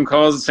on Zoom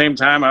calls at the same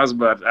time, I was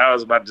about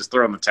to just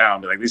throw in the towel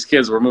and be like, these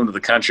kids were moving to the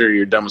country, or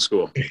you're done with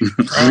school.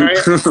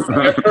 I've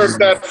heard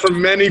that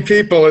from many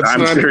people.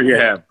 I'm sure you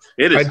have.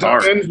 It is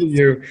hard. I don't envy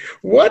you.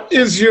 What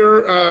is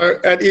your,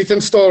 at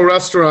Ethan Stowell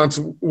Restaurants,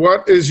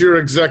 what is your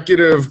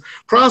executive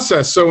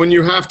process? So when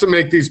you have to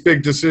make these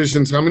big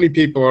decisions, how many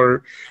people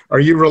are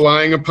you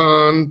relying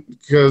upon?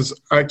 Because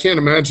I can't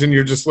imagine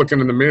you're just looking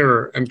in the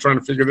mirror and trying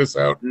to figure this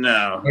out.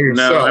 No.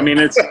 I mean,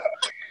 it's,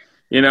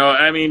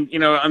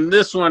 on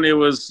this one, it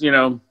was,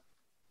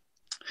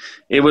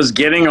 it was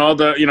getting all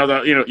the,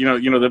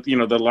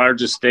 the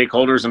largest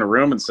stakeholders in a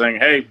room and saying,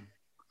 hey,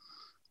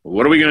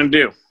 what are we going to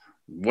do?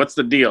 What's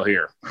the deal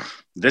here?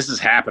 This is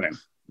happening.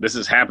 And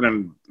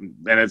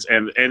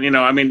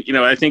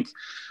I think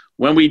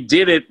when we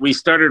did it, we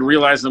started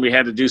realizing that we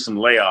had to do some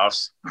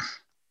layoffs.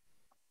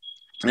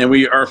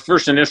 And our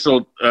first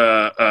initial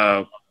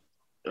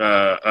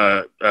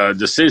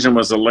decision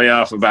was to lay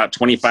off about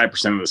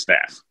 25% of the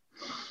staff.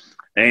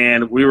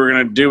 And we were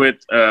going to do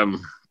it, very,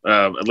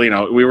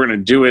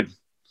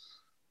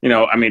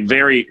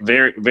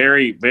 very,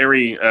 very,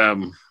 very,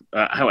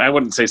 I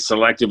wouldn't say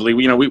selectively.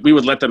 We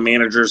would let the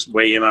managers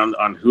weigh in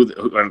on who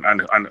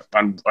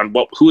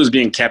is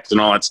being kept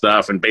and all that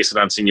stuff, and base it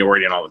on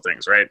seniority and all the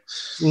things, right?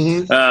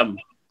 Mm-hmm.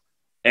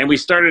 And we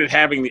started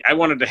I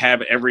wanted to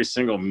have every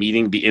single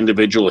meeting be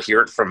individual,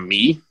 hear it from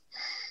me.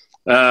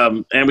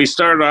 And we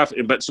started off,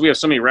 so we have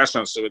so many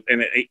restaurants,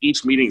 and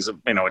each meeting is a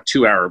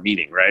 2-hour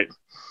meeting, right?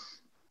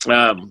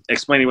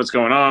 Explaining what's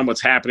going on,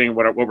 what's happening,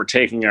 what we're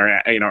taking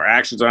our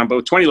actions on. But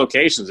with 20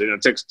 locations,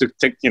 it took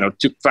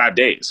 5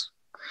 days.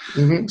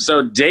 Mm-hmm.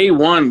 So day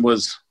one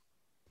was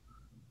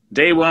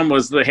hey,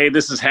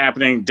 this is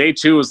happening. Day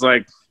 2 was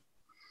like,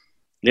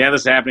 yeah,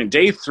 this is happening.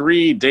 Day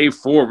 3, day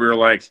 4, we were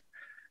like,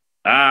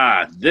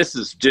 this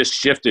has just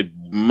shifted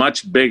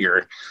much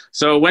bigger.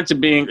 So it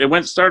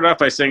started off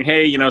by saying,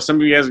 hey, some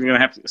of you guys are going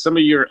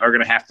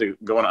to have to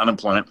go on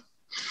unemployment.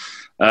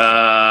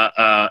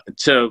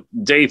 To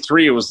day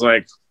 3, it was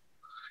like,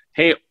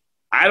 hey,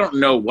 I don't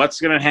know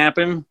what's going to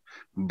happen,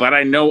 but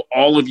I know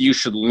all of you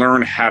should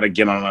learn how to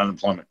get on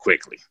unemployment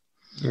quickly.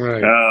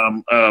 Right.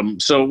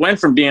 So it went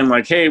from being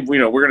like, hey,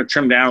 we're going to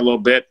trim down a little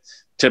bit,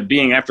 to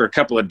being, after a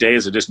couple of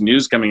days of just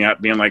news coming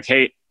out, being like,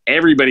 hey,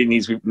 everybody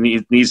needs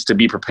to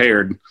be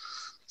prepared.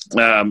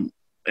 And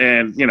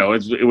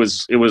it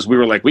was we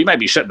were like, we might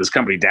be shutting this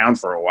company down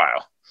for a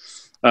while.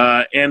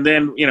 And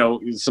then,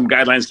 some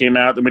guidelines came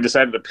out, and we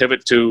decided to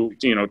pivot to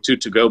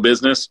go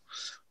business.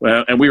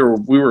 And we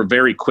were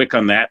very quick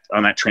on that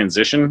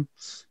transition.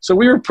 So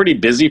we were pretty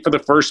busy for the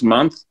first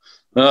month.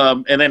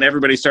 And then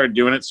everybody started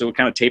doing it. So it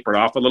kind of tapered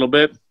off a little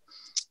bit,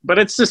 but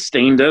it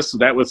sustained us,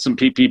 that with some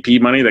PPP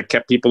money that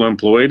kept people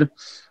employed.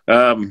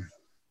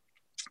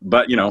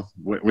 But we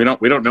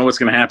don't know what's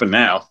going to happen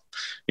now,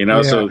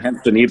 so hence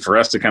the need for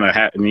us to kind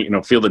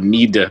of feel the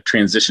need to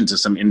transition to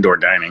some indoor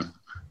dining.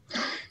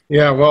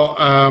 Yeah, well,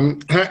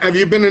 have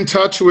you been in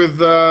touch with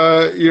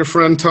your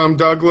friend Tom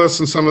Douglas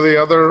and some of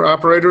the other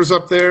operators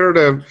up there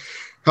to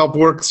help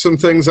work some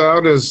things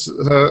out?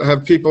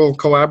 Have people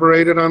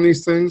collaborated on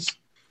these things?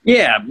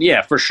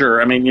 Yeah, for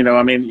sure.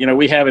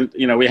 We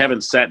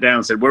haven't sat down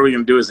and said, what are we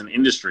going to do as an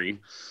industry?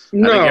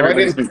 No,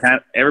 everybody's been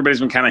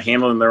kind of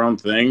handling their own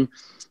thing.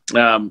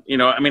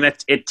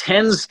 It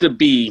tends to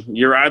be,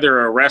 you're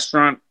either a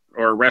restaurant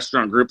or a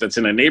restaurant group that's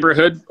in a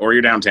neighborhood, or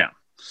you're downtown.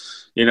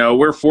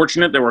 We're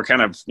fortunate that we're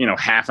kind of,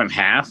 half and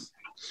half.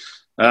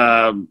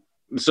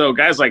 So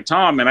guys like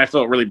Tom, and I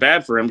felt really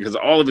bad for him because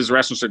all of his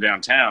restaurants are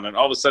downtown, and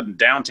all of a sudden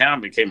downtown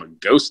became a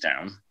ghost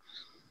town.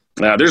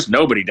 There's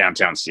nobody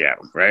downtown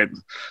Seattle, right?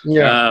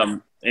 Yeah.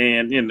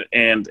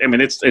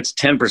 It's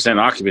 10%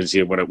 occupancy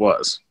of what it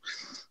was.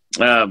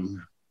 He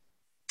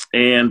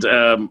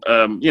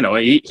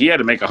had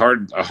to make a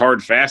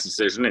hard, fast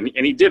decision, and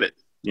he did it,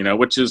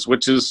 which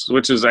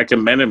is, I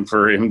commend him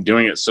for him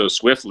doing it so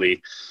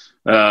swiftly.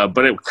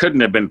 But it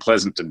couldn't have been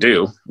pleasant to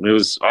do. It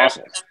was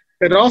awful.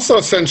 It also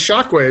sent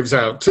shockwaves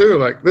out too.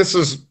 Like, this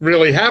is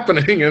really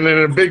happening, and in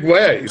a big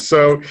way.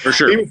 So for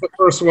sure, he was the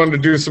first one to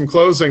do some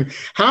closing.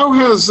 How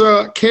has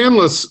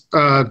Canlis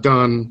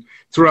done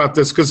throughout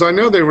this? Because I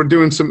know they were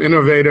doing some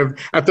innovative.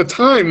 At the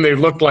time, they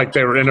looked like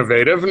they were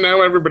innovative, and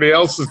now everybody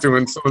else is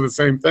doing some of the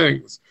same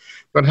things.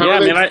 But how?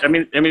 Yeah,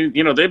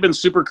 they've been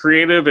super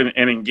creative and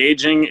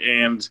engaging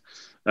and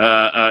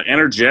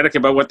energetic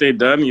about what they've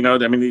done.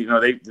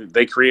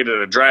 They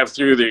created a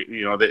drive-through.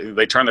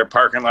 They turned their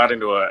parking lot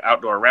into an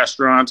outdoor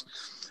restaurant.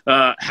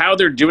 How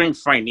they're doing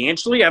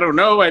financially, I don't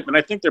know.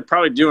 I think they're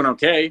probably doing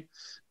okay.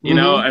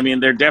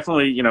 They're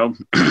definitely,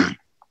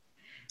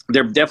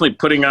 they're definitely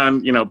putting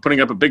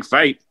up a big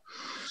fight.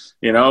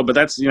 but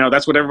that's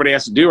what everybody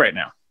has to do right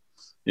now.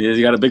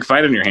 You got a big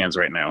fight on your hands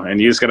right now, and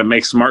you just got to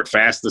make smart,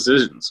 fast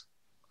decisions.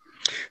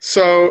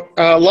 So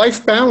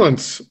life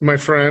balance, my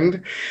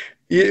friend,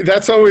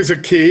 that's always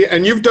a key.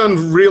 And you've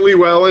done really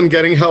well in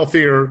getting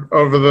healthier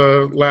over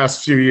the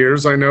last few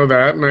years. I know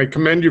that, and I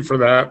commend you for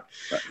that.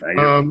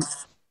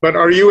 But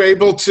are you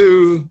able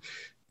to,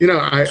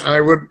 I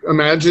would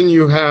imagine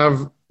you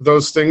have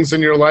those things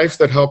in your life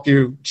that help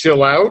you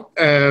chill out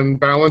and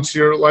balance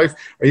your life.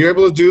 Are you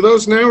able to do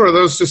those now, or are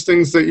those just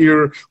things that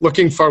you're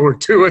looking forward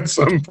to at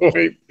some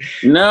point?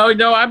 No,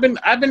 I've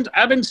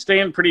been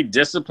staying pretty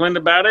disciplined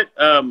about it.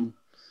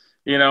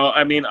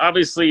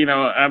 Obviously,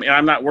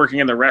 I'm not working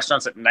in the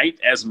restaurants at night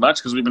as much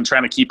because we've been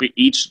trying to keep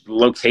each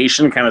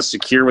location kind of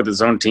secure with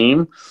its own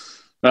team.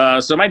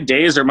 So my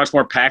days are much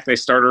more packed. They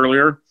start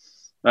earlier.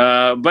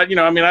 But there's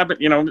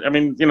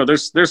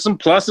some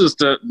pluses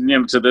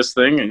to this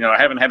thing.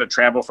 I haven't had to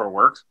travel for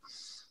work.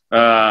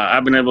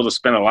 I've been able to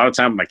spend a lot of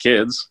time with my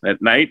kids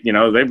at night.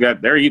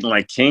 They're eating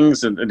like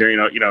kings and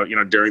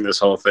during this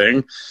whole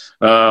thing.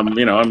 I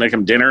make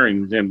them dinner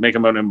and make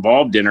them an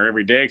involved dinner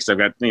every day. Cause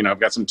I've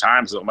got some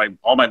time. So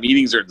all my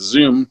meetings are at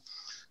Zoom,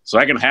 so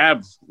I can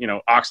have,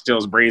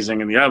 oxtails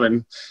braising in the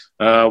oven,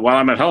 while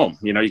I'm at home.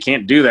 You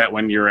can't do that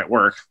when you're at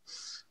work.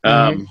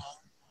 Mm-hmm.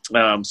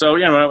 I've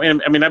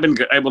been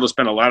able to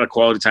spend a lot of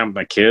quality time with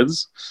my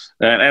kids,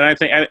 and I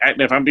think,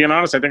 if I'm being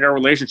honest, I think our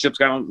relationship's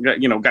gotten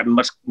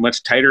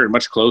much tighter and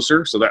much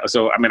closer.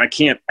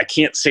 I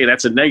can't say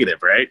that's a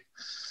negative, right?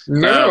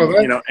 No,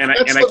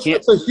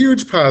 that's a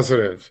huge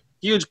positive.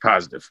 Huge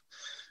positive.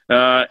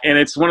 And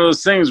it's one of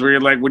those things where you're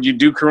like, would you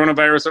do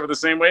coronavirus over the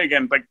same way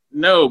again? Like,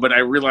 no, but I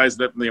realized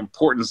that the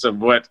importance of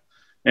what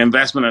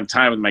investment of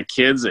time with my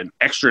kids and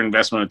extra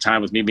investment of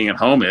time with me being at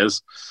home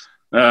is,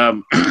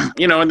 and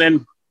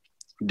then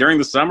during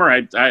the summer,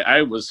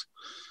 I was,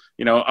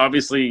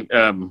 obviously,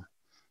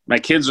 my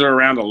kids are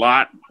around a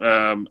lot,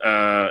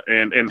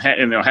 and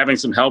having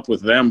some help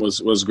with them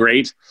was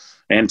great,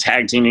 and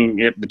tag teaming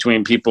it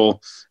between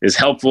people is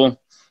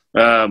helpful.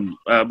 But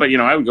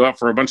I would go out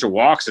for a bunch of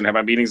walks and have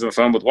my meetings on the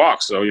phone with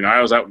walks. So,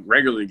 I was out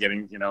regularly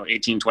getting,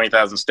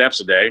 20,000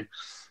 steps a day.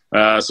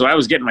 So I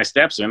was getting my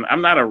steps in.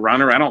 I'm not a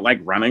runner. I don't like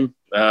running.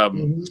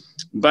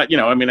 But,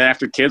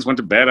 after kids went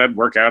to bed, I'd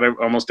work out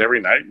almost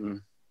every night.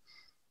 And,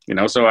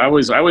 so I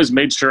always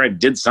made sure I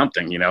did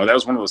something. That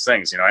was one of those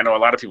things. I know a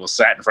lot of people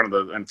sat in front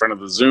of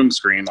the Zoom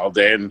screen all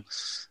day and,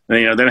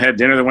 then had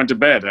dinner, then went to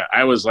bed.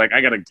 I was like,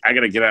 I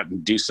gotta get out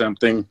and do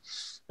something,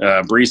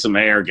 breathe some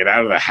air, get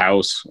out of the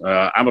house.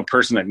 I'm a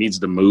person that needs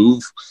to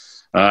move,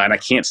 and I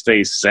can't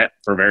stay set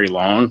for very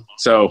long.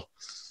 So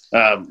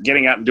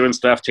getting out and doing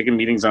stuff, taking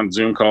meetings on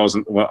Zoom calls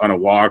and on a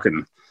walk,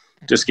 and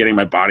just getting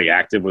my body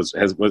active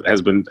has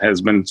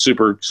been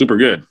super, super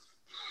good.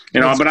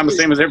 But I'm the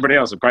same as everybody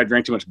else. I probably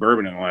drank too much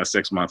bourbon in the last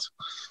 6 months.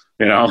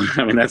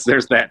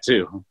 There's that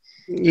too.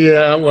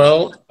 Yeah,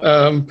 well,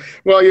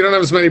 you don't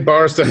have as many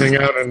bars to hang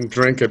out and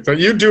drink it, but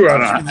you do have.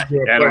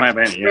 I don't have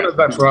any. Yeah.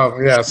 That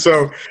problem. Yeah.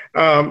 So,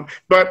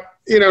 but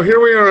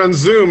here we are on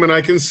Zoom, and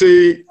I can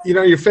see,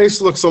 your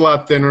face looks a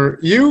lot thinner.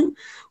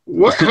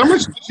 How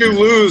much did you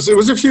lose? It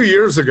was a few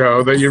years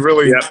ago that you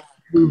really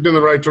moved in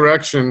the right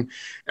direction.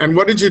 And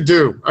what did you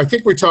do? I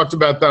think we talked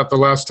about that the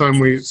last time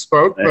we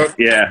spoke.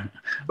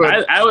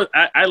 But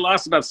I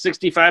lost about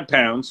 65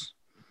 pounds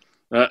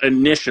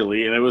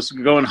initially, and it was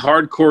going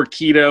hardcore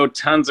keto,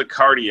 tons of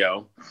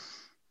cardio.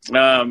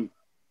 And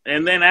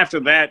then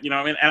after that,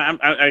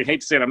 I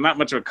hate to say it, I'm not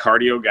much of a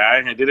cardio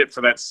guy. I did it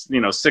for that,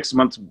 6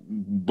 month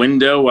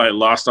window. I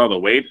lost all the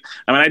weight.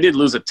 I did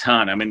lose a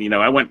ton. I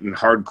went in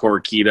hardcore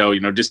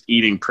keto, just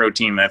eating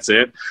protein. That's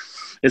it.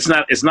 It's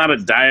not a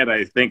diet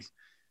I think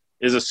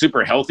is a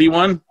super healthy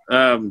one.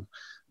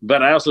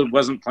 But I also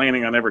wasn't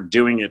planning on ever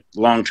doing it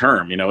long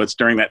term. It's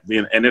during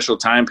the initial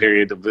time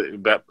period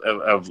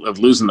of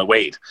losing the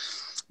weight.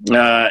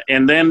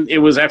 And then it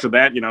was after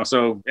that,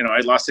 I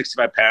lost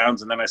 65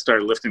 pounds, and then I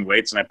started lifting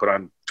weights, and I put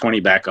on 20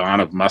 back on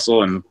of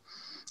muscle, and,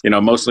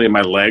 mostly in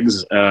my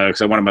legs,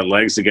 because I wanted my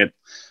legs to get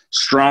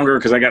stronger,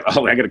 because I got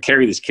to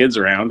carry these kids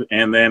around,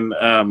 and then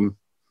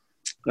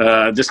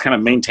just kind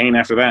of maintain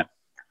after that.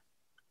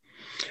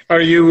 Are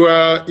you,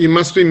 you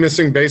must be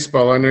missing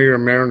baseball. I know you're a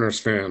Mariners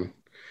fan.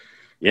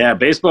 Yeah,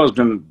 baseball has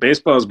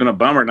been a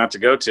bummer not to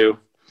go to.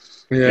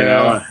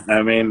 Yeah.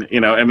 And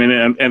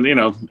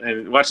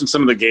watching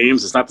some of the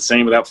games, it's not the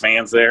same without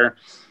fans there.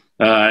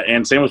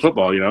 And same with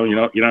football,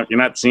 you're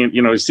not seeing,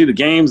 you see the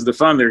games, they're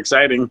fun, they're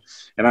exciting.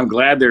 And I'm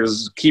glad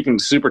there's keeping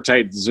super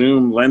tight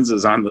Zoom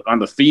lenses on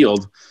the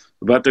field,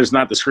 but there's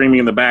not the screaming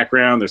in the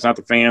background. There's not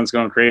the fans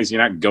going crazy.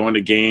 You're not going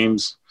to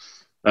games.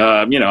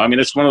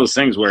 It's one of those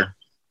things where,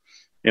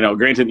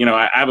 granted,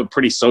 I have a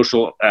pretty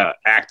social,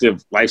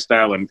 active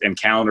lifestyle and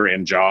calendar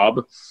and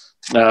job.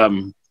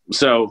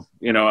 So,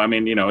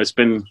 it's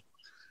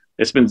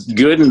been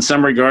good in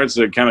some regards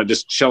to kind of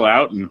just chill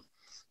out and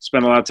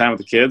spend a lot of time with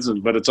the kids.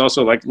 But it's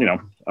also like,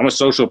 I'm a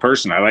social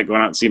person. I like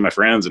going out and seeing my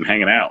friends and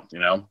hanging out,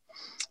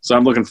 so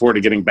I'm looking forward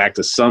to getting back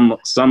to some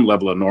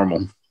level of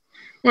normal.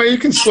 Well, you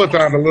can slip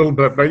out a little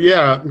bit, but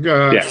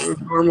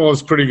normal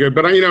is pretty good.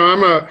 But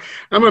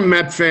I'm a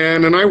Met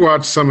fan, and I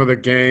watch some of the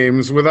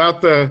games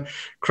without the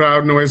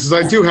crowd noises.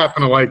 I do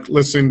happen to like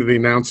listening to the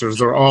announcers.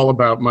 They're all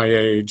about my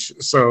age,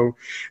 so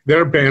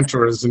their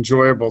banter is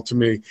enjoyable to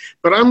me.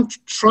 But I'm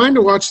trying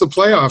to watch the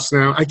playoffs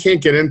now. I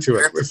can't get into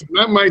it. It's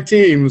not my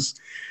team.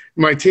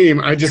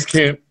 I just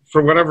can't.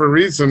 For whatever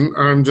reason,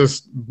 I'm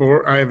just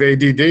bored. I have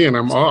ADD, and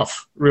I'm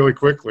off really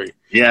quickly.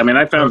 Yeah, I mean,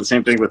 I found the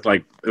same thing with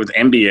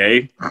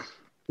NBA.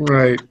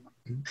 Right.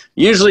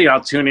 Usually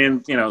I'll tune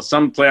in,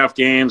 some playoff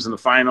games and the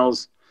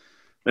finals,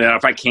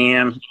 if I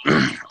can.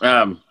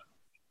 I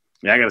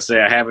gotta say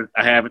I haven't.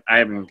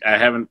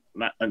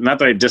 Not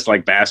that I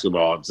dislike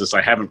basketball. It's just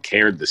I haven't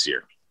cared this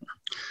year.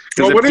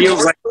 Because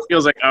it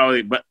feels like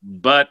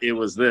but it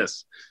was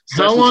this.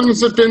 How long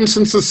has it been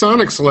since the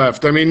Sonics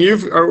left? I mean,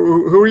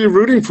 who are you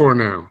rooting for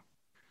now?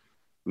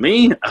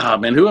 Me? Oh,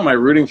 man, who am I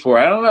rooting for?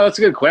 I don't know. That's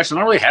a good question. I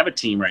don't really have a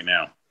team right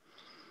now.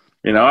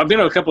 I've been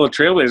to a couple of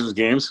Trailblazers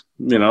games.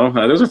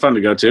 Those are fun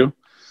to go to.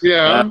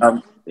 Yeah.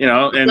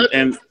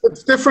 And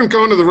it's different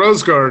going to the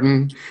Rose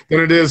Garden than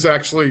it is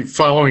actually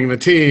following the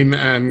team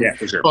and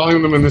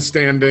following them in the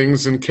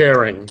standings and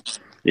caring.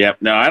 Yeah.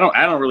 No, I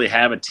don't really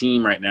have a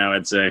team right now.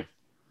 I'd say.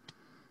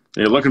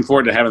 Looking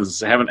forward to having a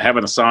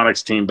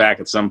Sonics team back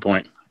at some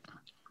point.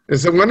 I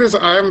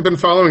haven't been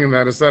following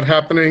that. Is that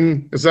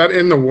happening? Is that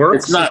in the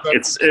works? It's not.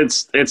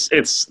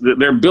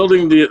 They're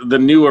building the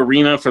new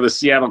arena for the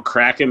Seattle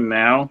Kraken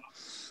now,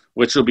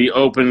 which will be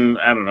open,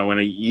 I don't know, in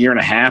a year and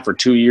a half or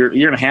 2 year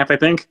and a half, I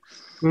think.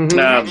 Mm-hmm.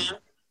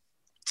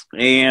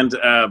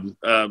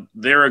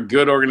 They're a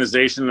good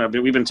organization.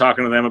 We've been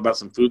talking to them about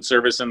some food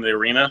service in the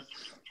arena,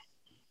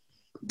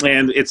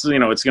 and it's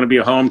going to be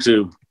a home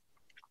to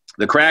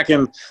the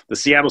Kraken, the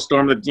Seattle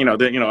Storm.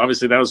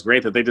 Obviously that was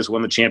great that they just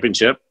won the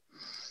championship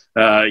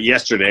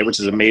yesterday, which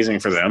is amazing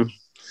for them.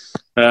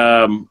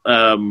 Then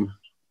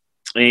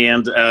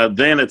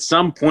at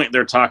some point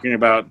they're talking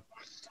about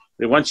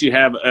that once you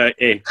have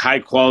a high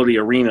quality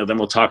arena, then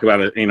we'll talk about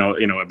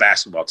a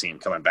basketball team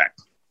coming back.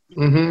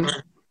 Mm-hmm.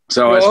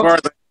 So as far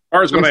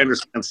as what I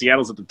understand,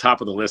 Seattle's at the top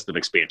of the list of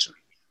expansion.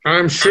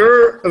 I'm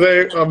sure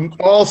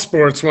all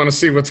sports want to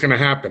see what's going to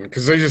happen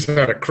because they just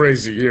had a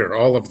crazy year,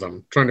 all of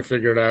them, trying to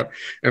figure it out.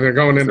 And they're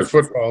going into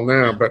football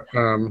now. But,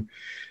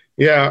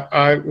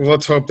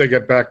 let's hope they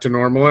get back to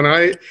normal.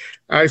 And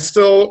I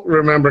still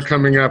remember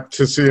coming up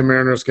to see a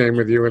Mariners game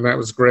with you, and that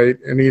was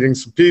great, and eating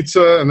some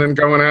pizza and then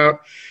going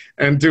out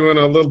and doing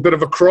a little bit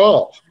of a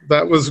crawl.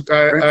 That was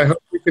I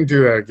hope we can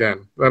do that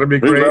again. That'll be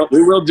great.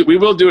 We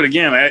will do it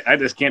again. I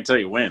just can't tell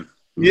you when.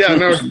 Yeah,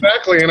 no,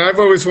 exactly. And I've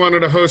always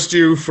wanted to host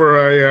you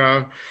for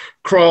a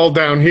crawl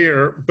down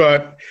here,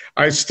 but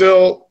I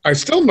still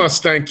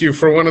must thank you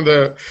for one of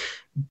the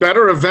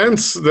better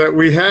events that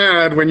we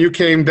had when you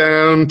came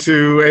down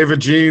to Ava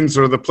Jean's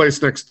or the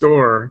place next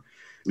door.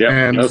 Yeah,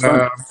 and that was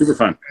fun. Super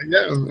fun.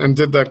 Yeah, and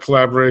did that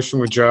collaboration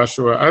with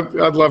Joshua.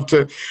 I'd love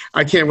to.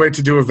 I can't wait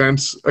to do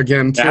events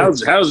again too.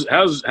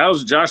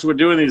 How's Joshua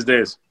doing these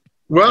days?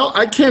 Well,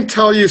 I can't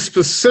tell you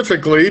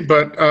specifically,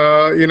 but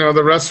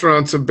the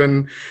restaurants have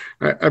been.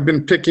 I've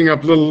been picking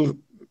up little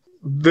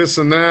this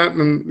and that,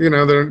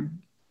 and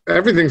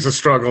everything's a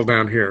struggle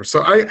down here.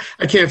 So I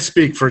can't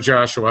speak for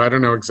Joshua. I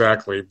don't know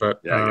exactly, but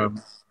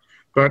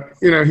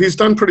he's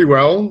done pretty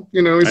well.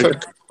 He's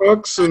had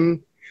cookbooks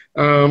and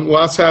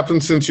lots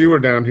happened since you were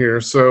down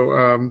here.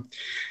 So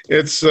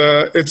it's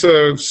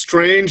a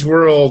strange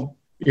world.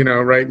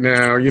 Right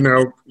now,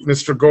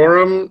 Mr.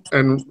 Gorham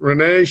and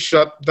Renee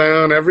shut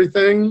down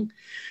everything,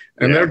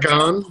 and they're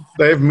gone.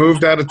 They've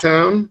moved out of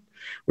town,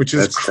 which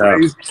is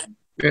crazy. Tough.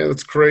 Yeah,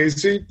 that's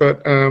crazy.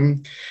 But,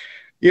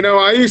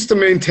 I used to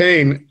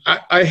maintain,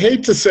 I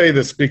hate to say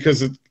this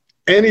because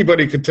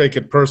anybody could take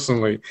it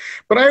personally,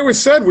 but I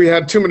always said we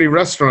had too many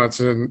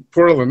restaurants in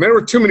Portland. There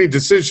were too many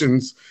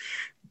decisions,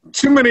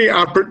 too many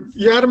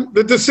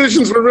the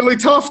decisions were really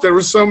tough. There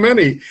were so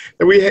many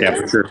that we had.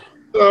 Yeah, for sure.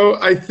 So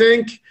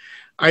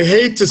I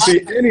hate to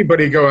see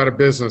anybody go out of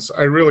business.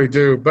 I really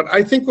do. But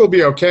I think we'll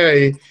be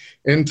okay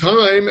in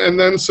time, and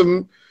then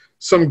some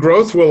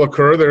growth will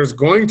occur. There's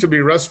going to be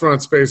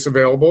restaurant space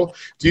available.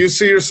 Do you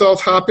see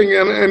yourself hopping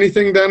on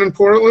anything down in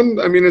Portland?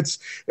 I mean, it's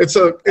less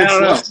a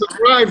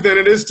drive than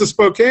it is to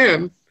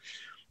Spokane.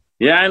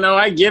 Yeah, I know.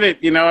 I get it.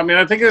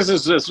 I think this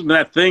is just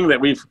that thing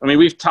that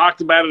we've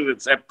talked about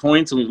it at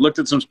points, and we've looked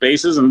at some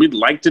spaces, and we'd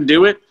like to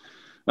do it.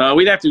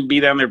 We'd have to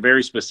be down there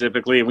very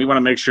specifically, and we want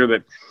to make sure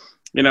that,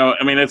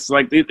 it's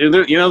like,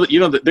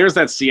 there's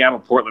that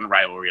Seattle-Portland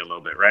rivalry a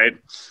little bit, right?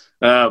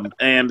 We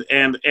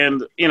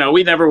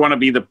never want to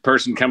be the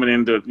person coming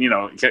into,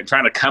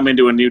 trying to come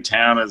into a new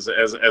town as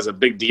a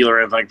big deal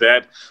or anything like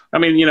that.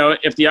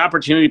 If the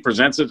opportunity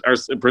presents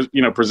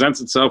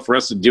itself for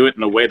us to do it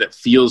in a way that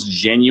feels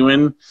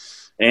genuine,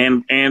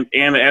 and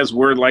as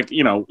we're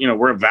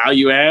we're a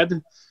value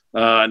add,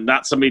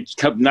 not somebody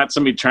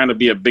trying to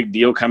be a big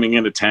deal coming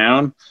into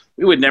town.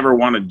 We would never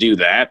want to do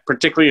that,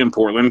 particularly in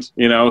Portland,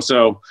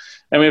 So,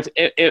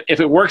 if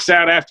it works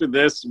out after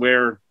this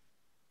where,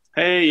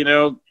 hey,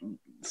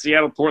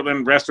 Seattle,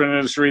 Portland restaurant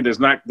industry. There's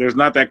not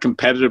that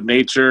competitive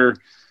nature.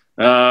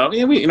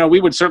 We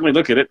would certainly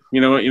look at it.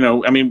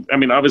 I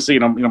mean, obviously,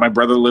 my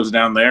brother lives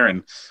down there,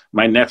 and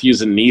my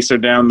nephews and niece are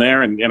down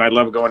there, and I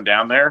love going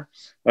down there.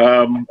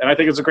 And I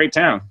think it's a great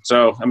town.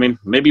 So, I mean,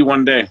 maybe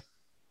one day.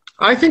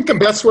 I think the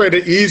best way to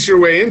ease your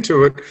way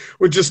into it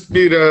would just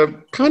be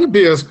to kind of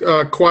be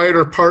a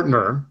quieter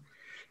partner,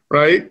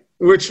 right?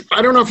 Which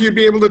I don't know if you'd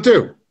be able to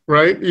do,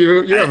 right?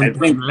 I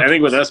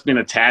think with us being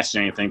attached to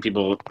anything,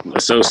 people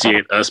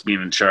associate us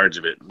being in charge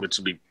of it, which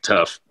would be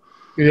tough.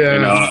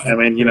 Yeah.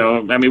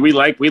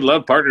 We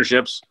love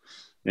partnerships.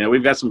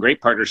 We've got some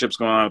great partnerships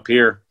going on up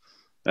here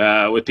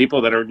with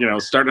people that are,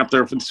 starting up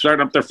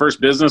their first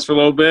business for a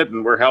little bit,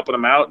 and we're helping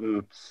them out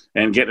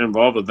and getting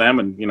involved with them,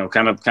 and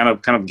kind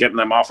of getting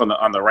them off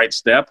on the right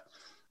step.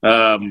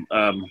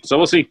 So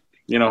we'll see.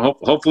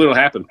 Hopefully it'll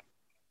happen.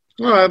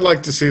 Well, I'd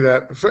like to see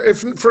that,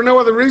 if for no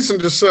other reason,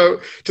 just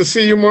so to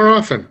see you more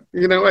often.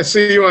 I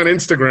see you on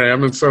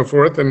Instagram and so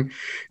forth, and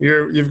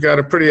you've got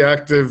a pretty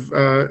active,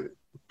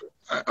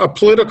 a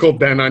political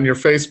bent on your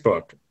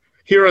Facebook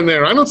here and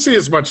there. I don't see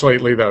as much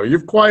lately, though.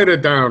 You've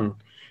quieted down.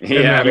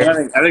 Yeah,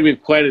 I think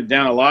we've quieted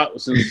down a lot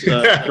since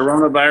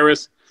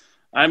coronavirus.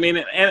 I mean,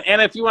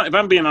 and if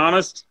I'm being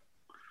honest,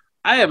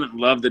 I haven't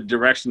loved the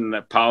direction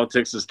that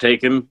politics has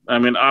taken. I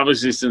mean,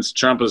 obviously, since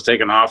Trump has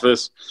taken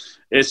office,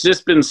 it's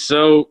just been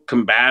so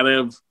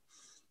combative.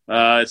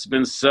 It's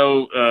been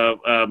so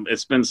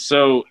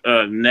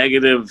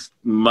negative,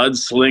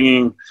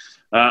 mudslinging.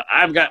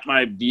 I've got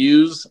my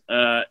views,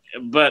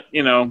 but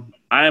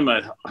I'm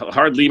a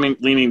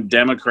hard-leaning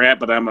Democrat,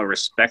 but I'm a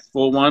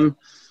respectful one,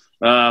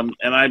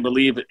 and I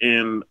believe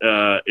in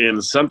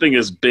something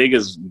as big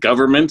as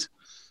government.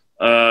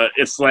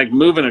 It's like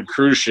moving a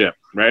cruise ship,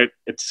 right?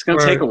 It's going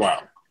to take a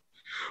while.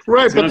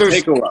 Right, but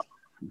take a while.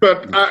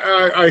 But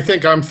I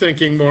think I'm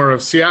thinking more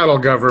of Seattle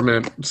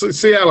government.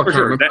 Seattle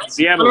government.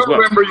 Sure. I don't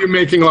remember you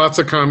making lots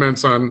of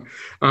comments on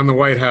the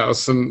White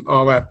House and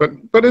all that.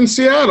 But in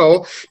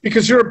Seattle,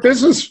 because you're a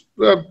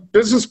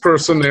business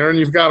person there and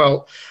you've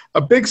got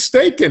a big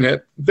stake in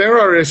it, there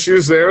are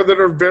issues there that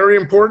are very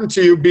important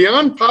to you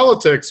beyond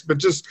politics, but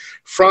just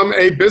from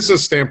a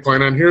business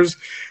standpoint. And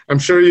I'm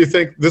sure you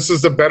think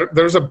there's a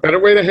better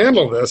way to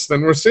handle this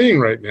than we're seeing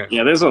right now.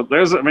 Yeah,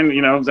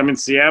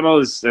 Seattle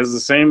is the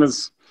same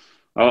as.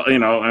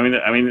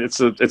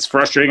 It's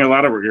frustrating in a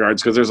lot of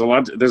regards because there's a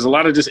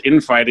lot of just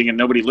infighting and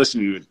nobody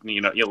listening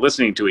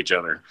to each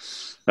other,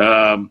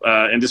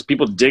 and just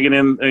people digging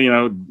in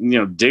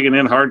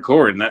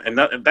hardcore, and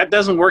that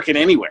doesn't work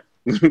anywhere.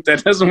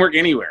 That doesn't work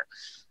anywhere.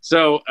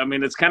 So I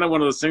mean, it's kind of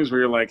one of those things where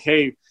you're like,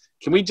 hey,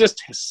 can we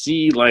just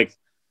see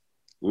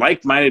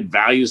like-minded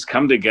values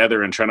come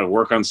together and try to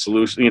work on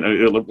solutions?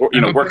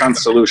 Work on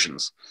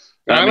solutions.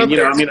 We've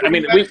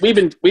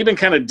been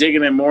kind of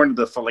digging in more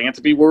into the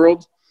philanthropy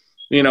world.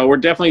 We're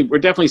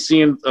definitely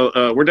seeing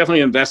we're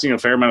definitely investing a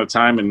fair amount of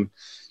time and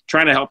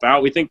trying to help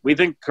out. We think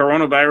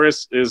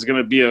coronavirus is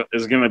going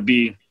to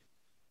be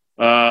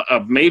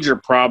a major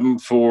problem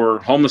for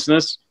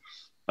homelessness.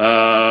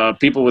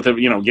 People with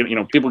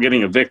people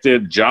getting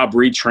evicted, job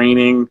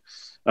retraining,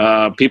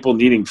 people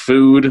needing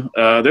food.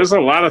 There's a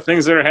lot of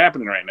things that are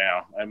happening right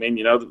now. I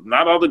mean,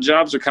 not all the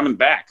jobs are coming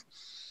back.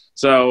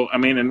 So, I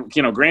mean, and,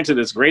 granted,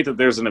 it's great that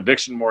there's an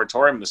eviction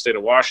moratorium in the state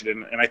of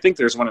Washington, and I think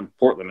there's one in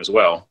Portland as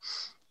well.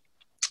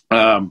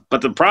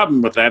 But the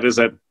problem with that is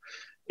that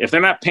if they're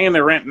not paying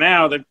their rent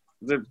now, they're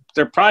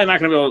probably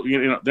not going to be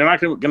able, they're not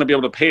going to be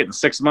able to pay it in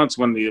 6 months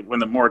when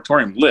the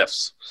moratorium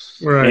lifts.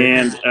 Right.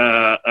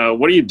 And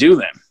what do you do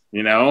then?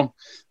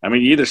 I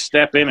mean, you either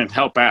step in and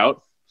help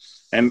out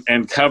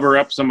and cover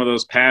up some of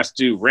those past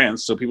due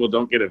rents so people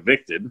don't get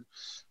evicted.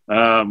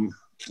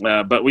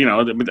 But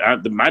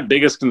my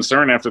biggest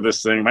concern after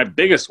this thing, my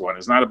biggest one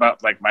is not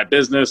about like my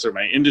business or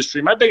my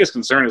industry. My biggest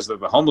concern is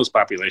that the homeless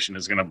population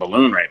is going to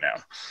balloon right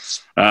now.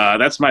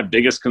 That's my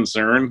biggest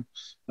concern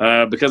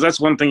because that's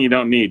one thing you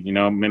don't need.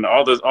 I mean,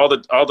 all the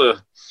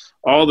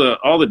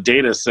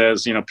data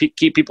says,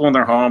 keep people in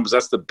their homes.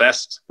 That's the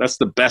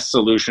best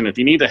solution. If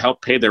you need to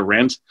help pay their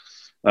rent,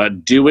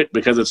 do it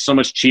because it's so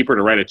much cheaper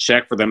to write a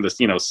check for them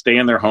to stay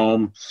in their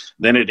home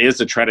than it is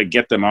to try to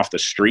get them off the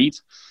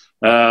street.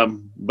 But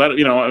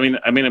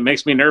it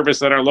makes me nervous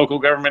that our local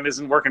government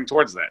isn't working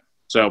towards that.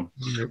 So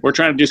we're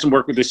trying to do some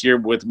work with this year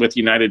with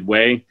United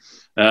Way,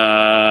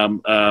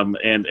 and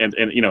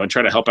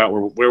try to help out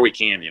where we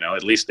can,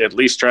 at least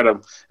try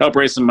to help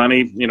raise some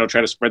money,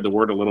 try to spread the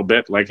word a little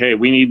bit. Like, hey,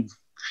 we need,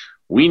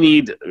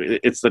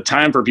 it's the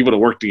time for people to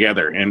work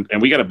together and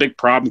we got a big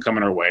problem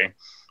coming our way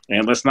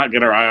and let's not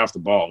get our eye off the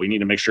ball. We need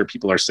to make sure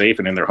people are safe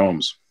and in their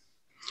homes.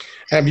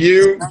 Have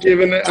you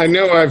given, I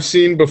know I've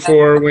seen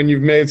before when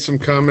you've made some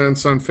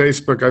comments on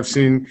Facebook, I've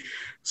seen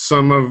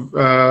some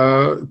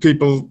of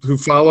people who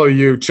follow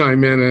you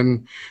chime in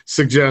and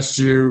suggest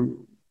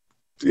you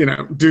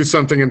do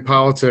something in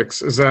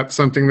politics. Is that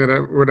something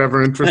that would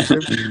ever interest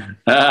you?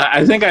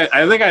 I think I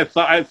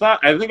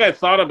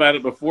thought about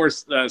it before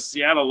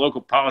Seattle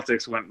local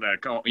politics went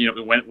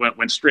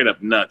straight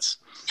up nuts.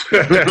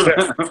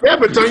 Yeah,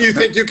 but don't you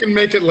think you can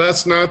make it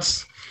less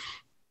nuts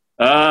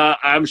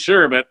I'm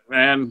sure, but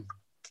man,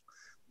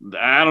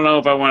 I don't know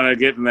if I want to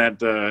get in that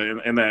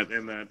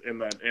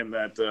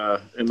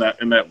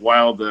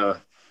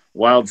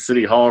wild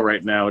city hall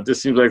right now. It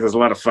just seems like there's a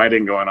lot of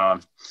fighting going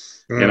on.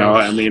 You know,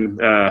 I mean,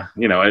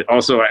 you know, I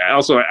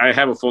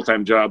have a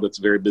full-time job that's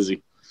very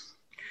busy.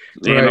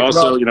 And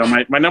also, you know,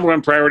 my number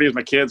one priority is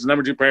my kids.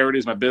 Number two priority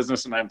is my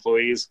business and my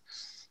employees.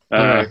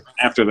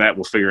 After that,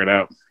 we'll figure it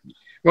out.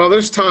 Well,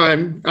 there's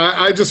time.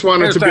 I just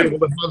wanted to be able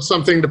to have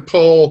something to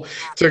pull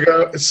to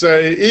go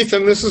say,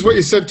 Ethan, this is what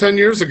you said 10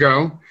 years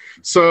ago.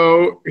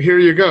 So here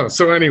you go.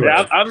 So anyway.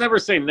 Yeah, I'll never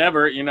say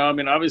never. You know, I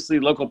mean, obviously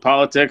local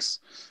politics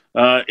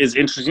is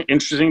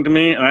interesting to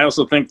me. And I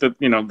also think that,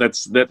 you know, that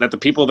the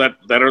people that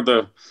are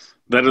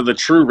the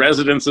true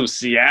residents of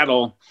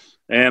Seattle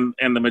and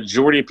the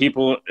majority of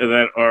people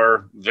that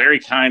are very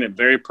kind and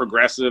very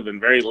progressive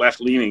and very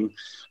left-leaning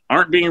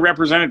aren't being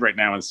represented right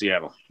now in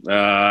Seattle.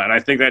 And I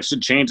think that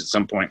should change at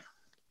some point.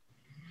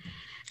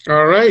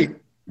 All right.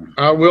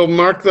 We'll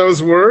mark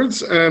those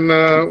words, and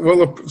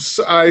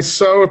I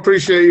so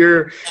appreciate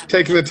your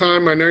taking the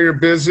time. I know you're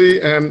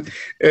busy, and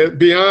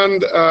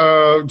beyond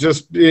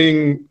just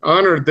being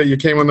honored that you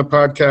came on the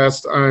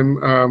podcast,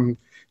 I'm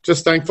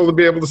just thankful to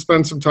be able to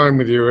spend some time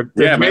with you. It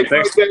made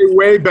my day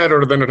way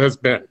better than it has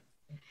been.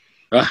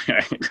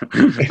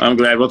 I'm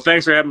glad. Well,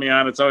 thanks for having me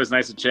on. It's always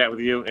nice to chat with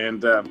you.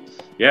 And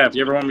yeah, if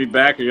you ever want me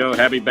back or you'll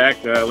have me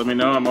back, let me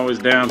know. I'm always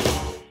down.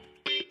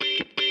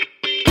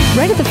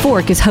 Right at the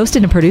Fork is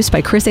hosted and produced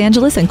by Chris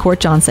Angeles and Court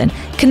Johnson.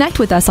 Connect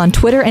with us on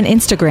Twitter and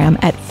Instagram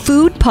at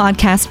Food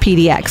Podcast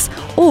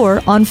PDX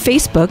or on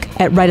Facebook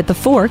at Right at the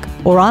Fork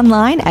or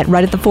online at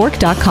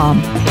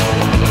rightatthefork.com.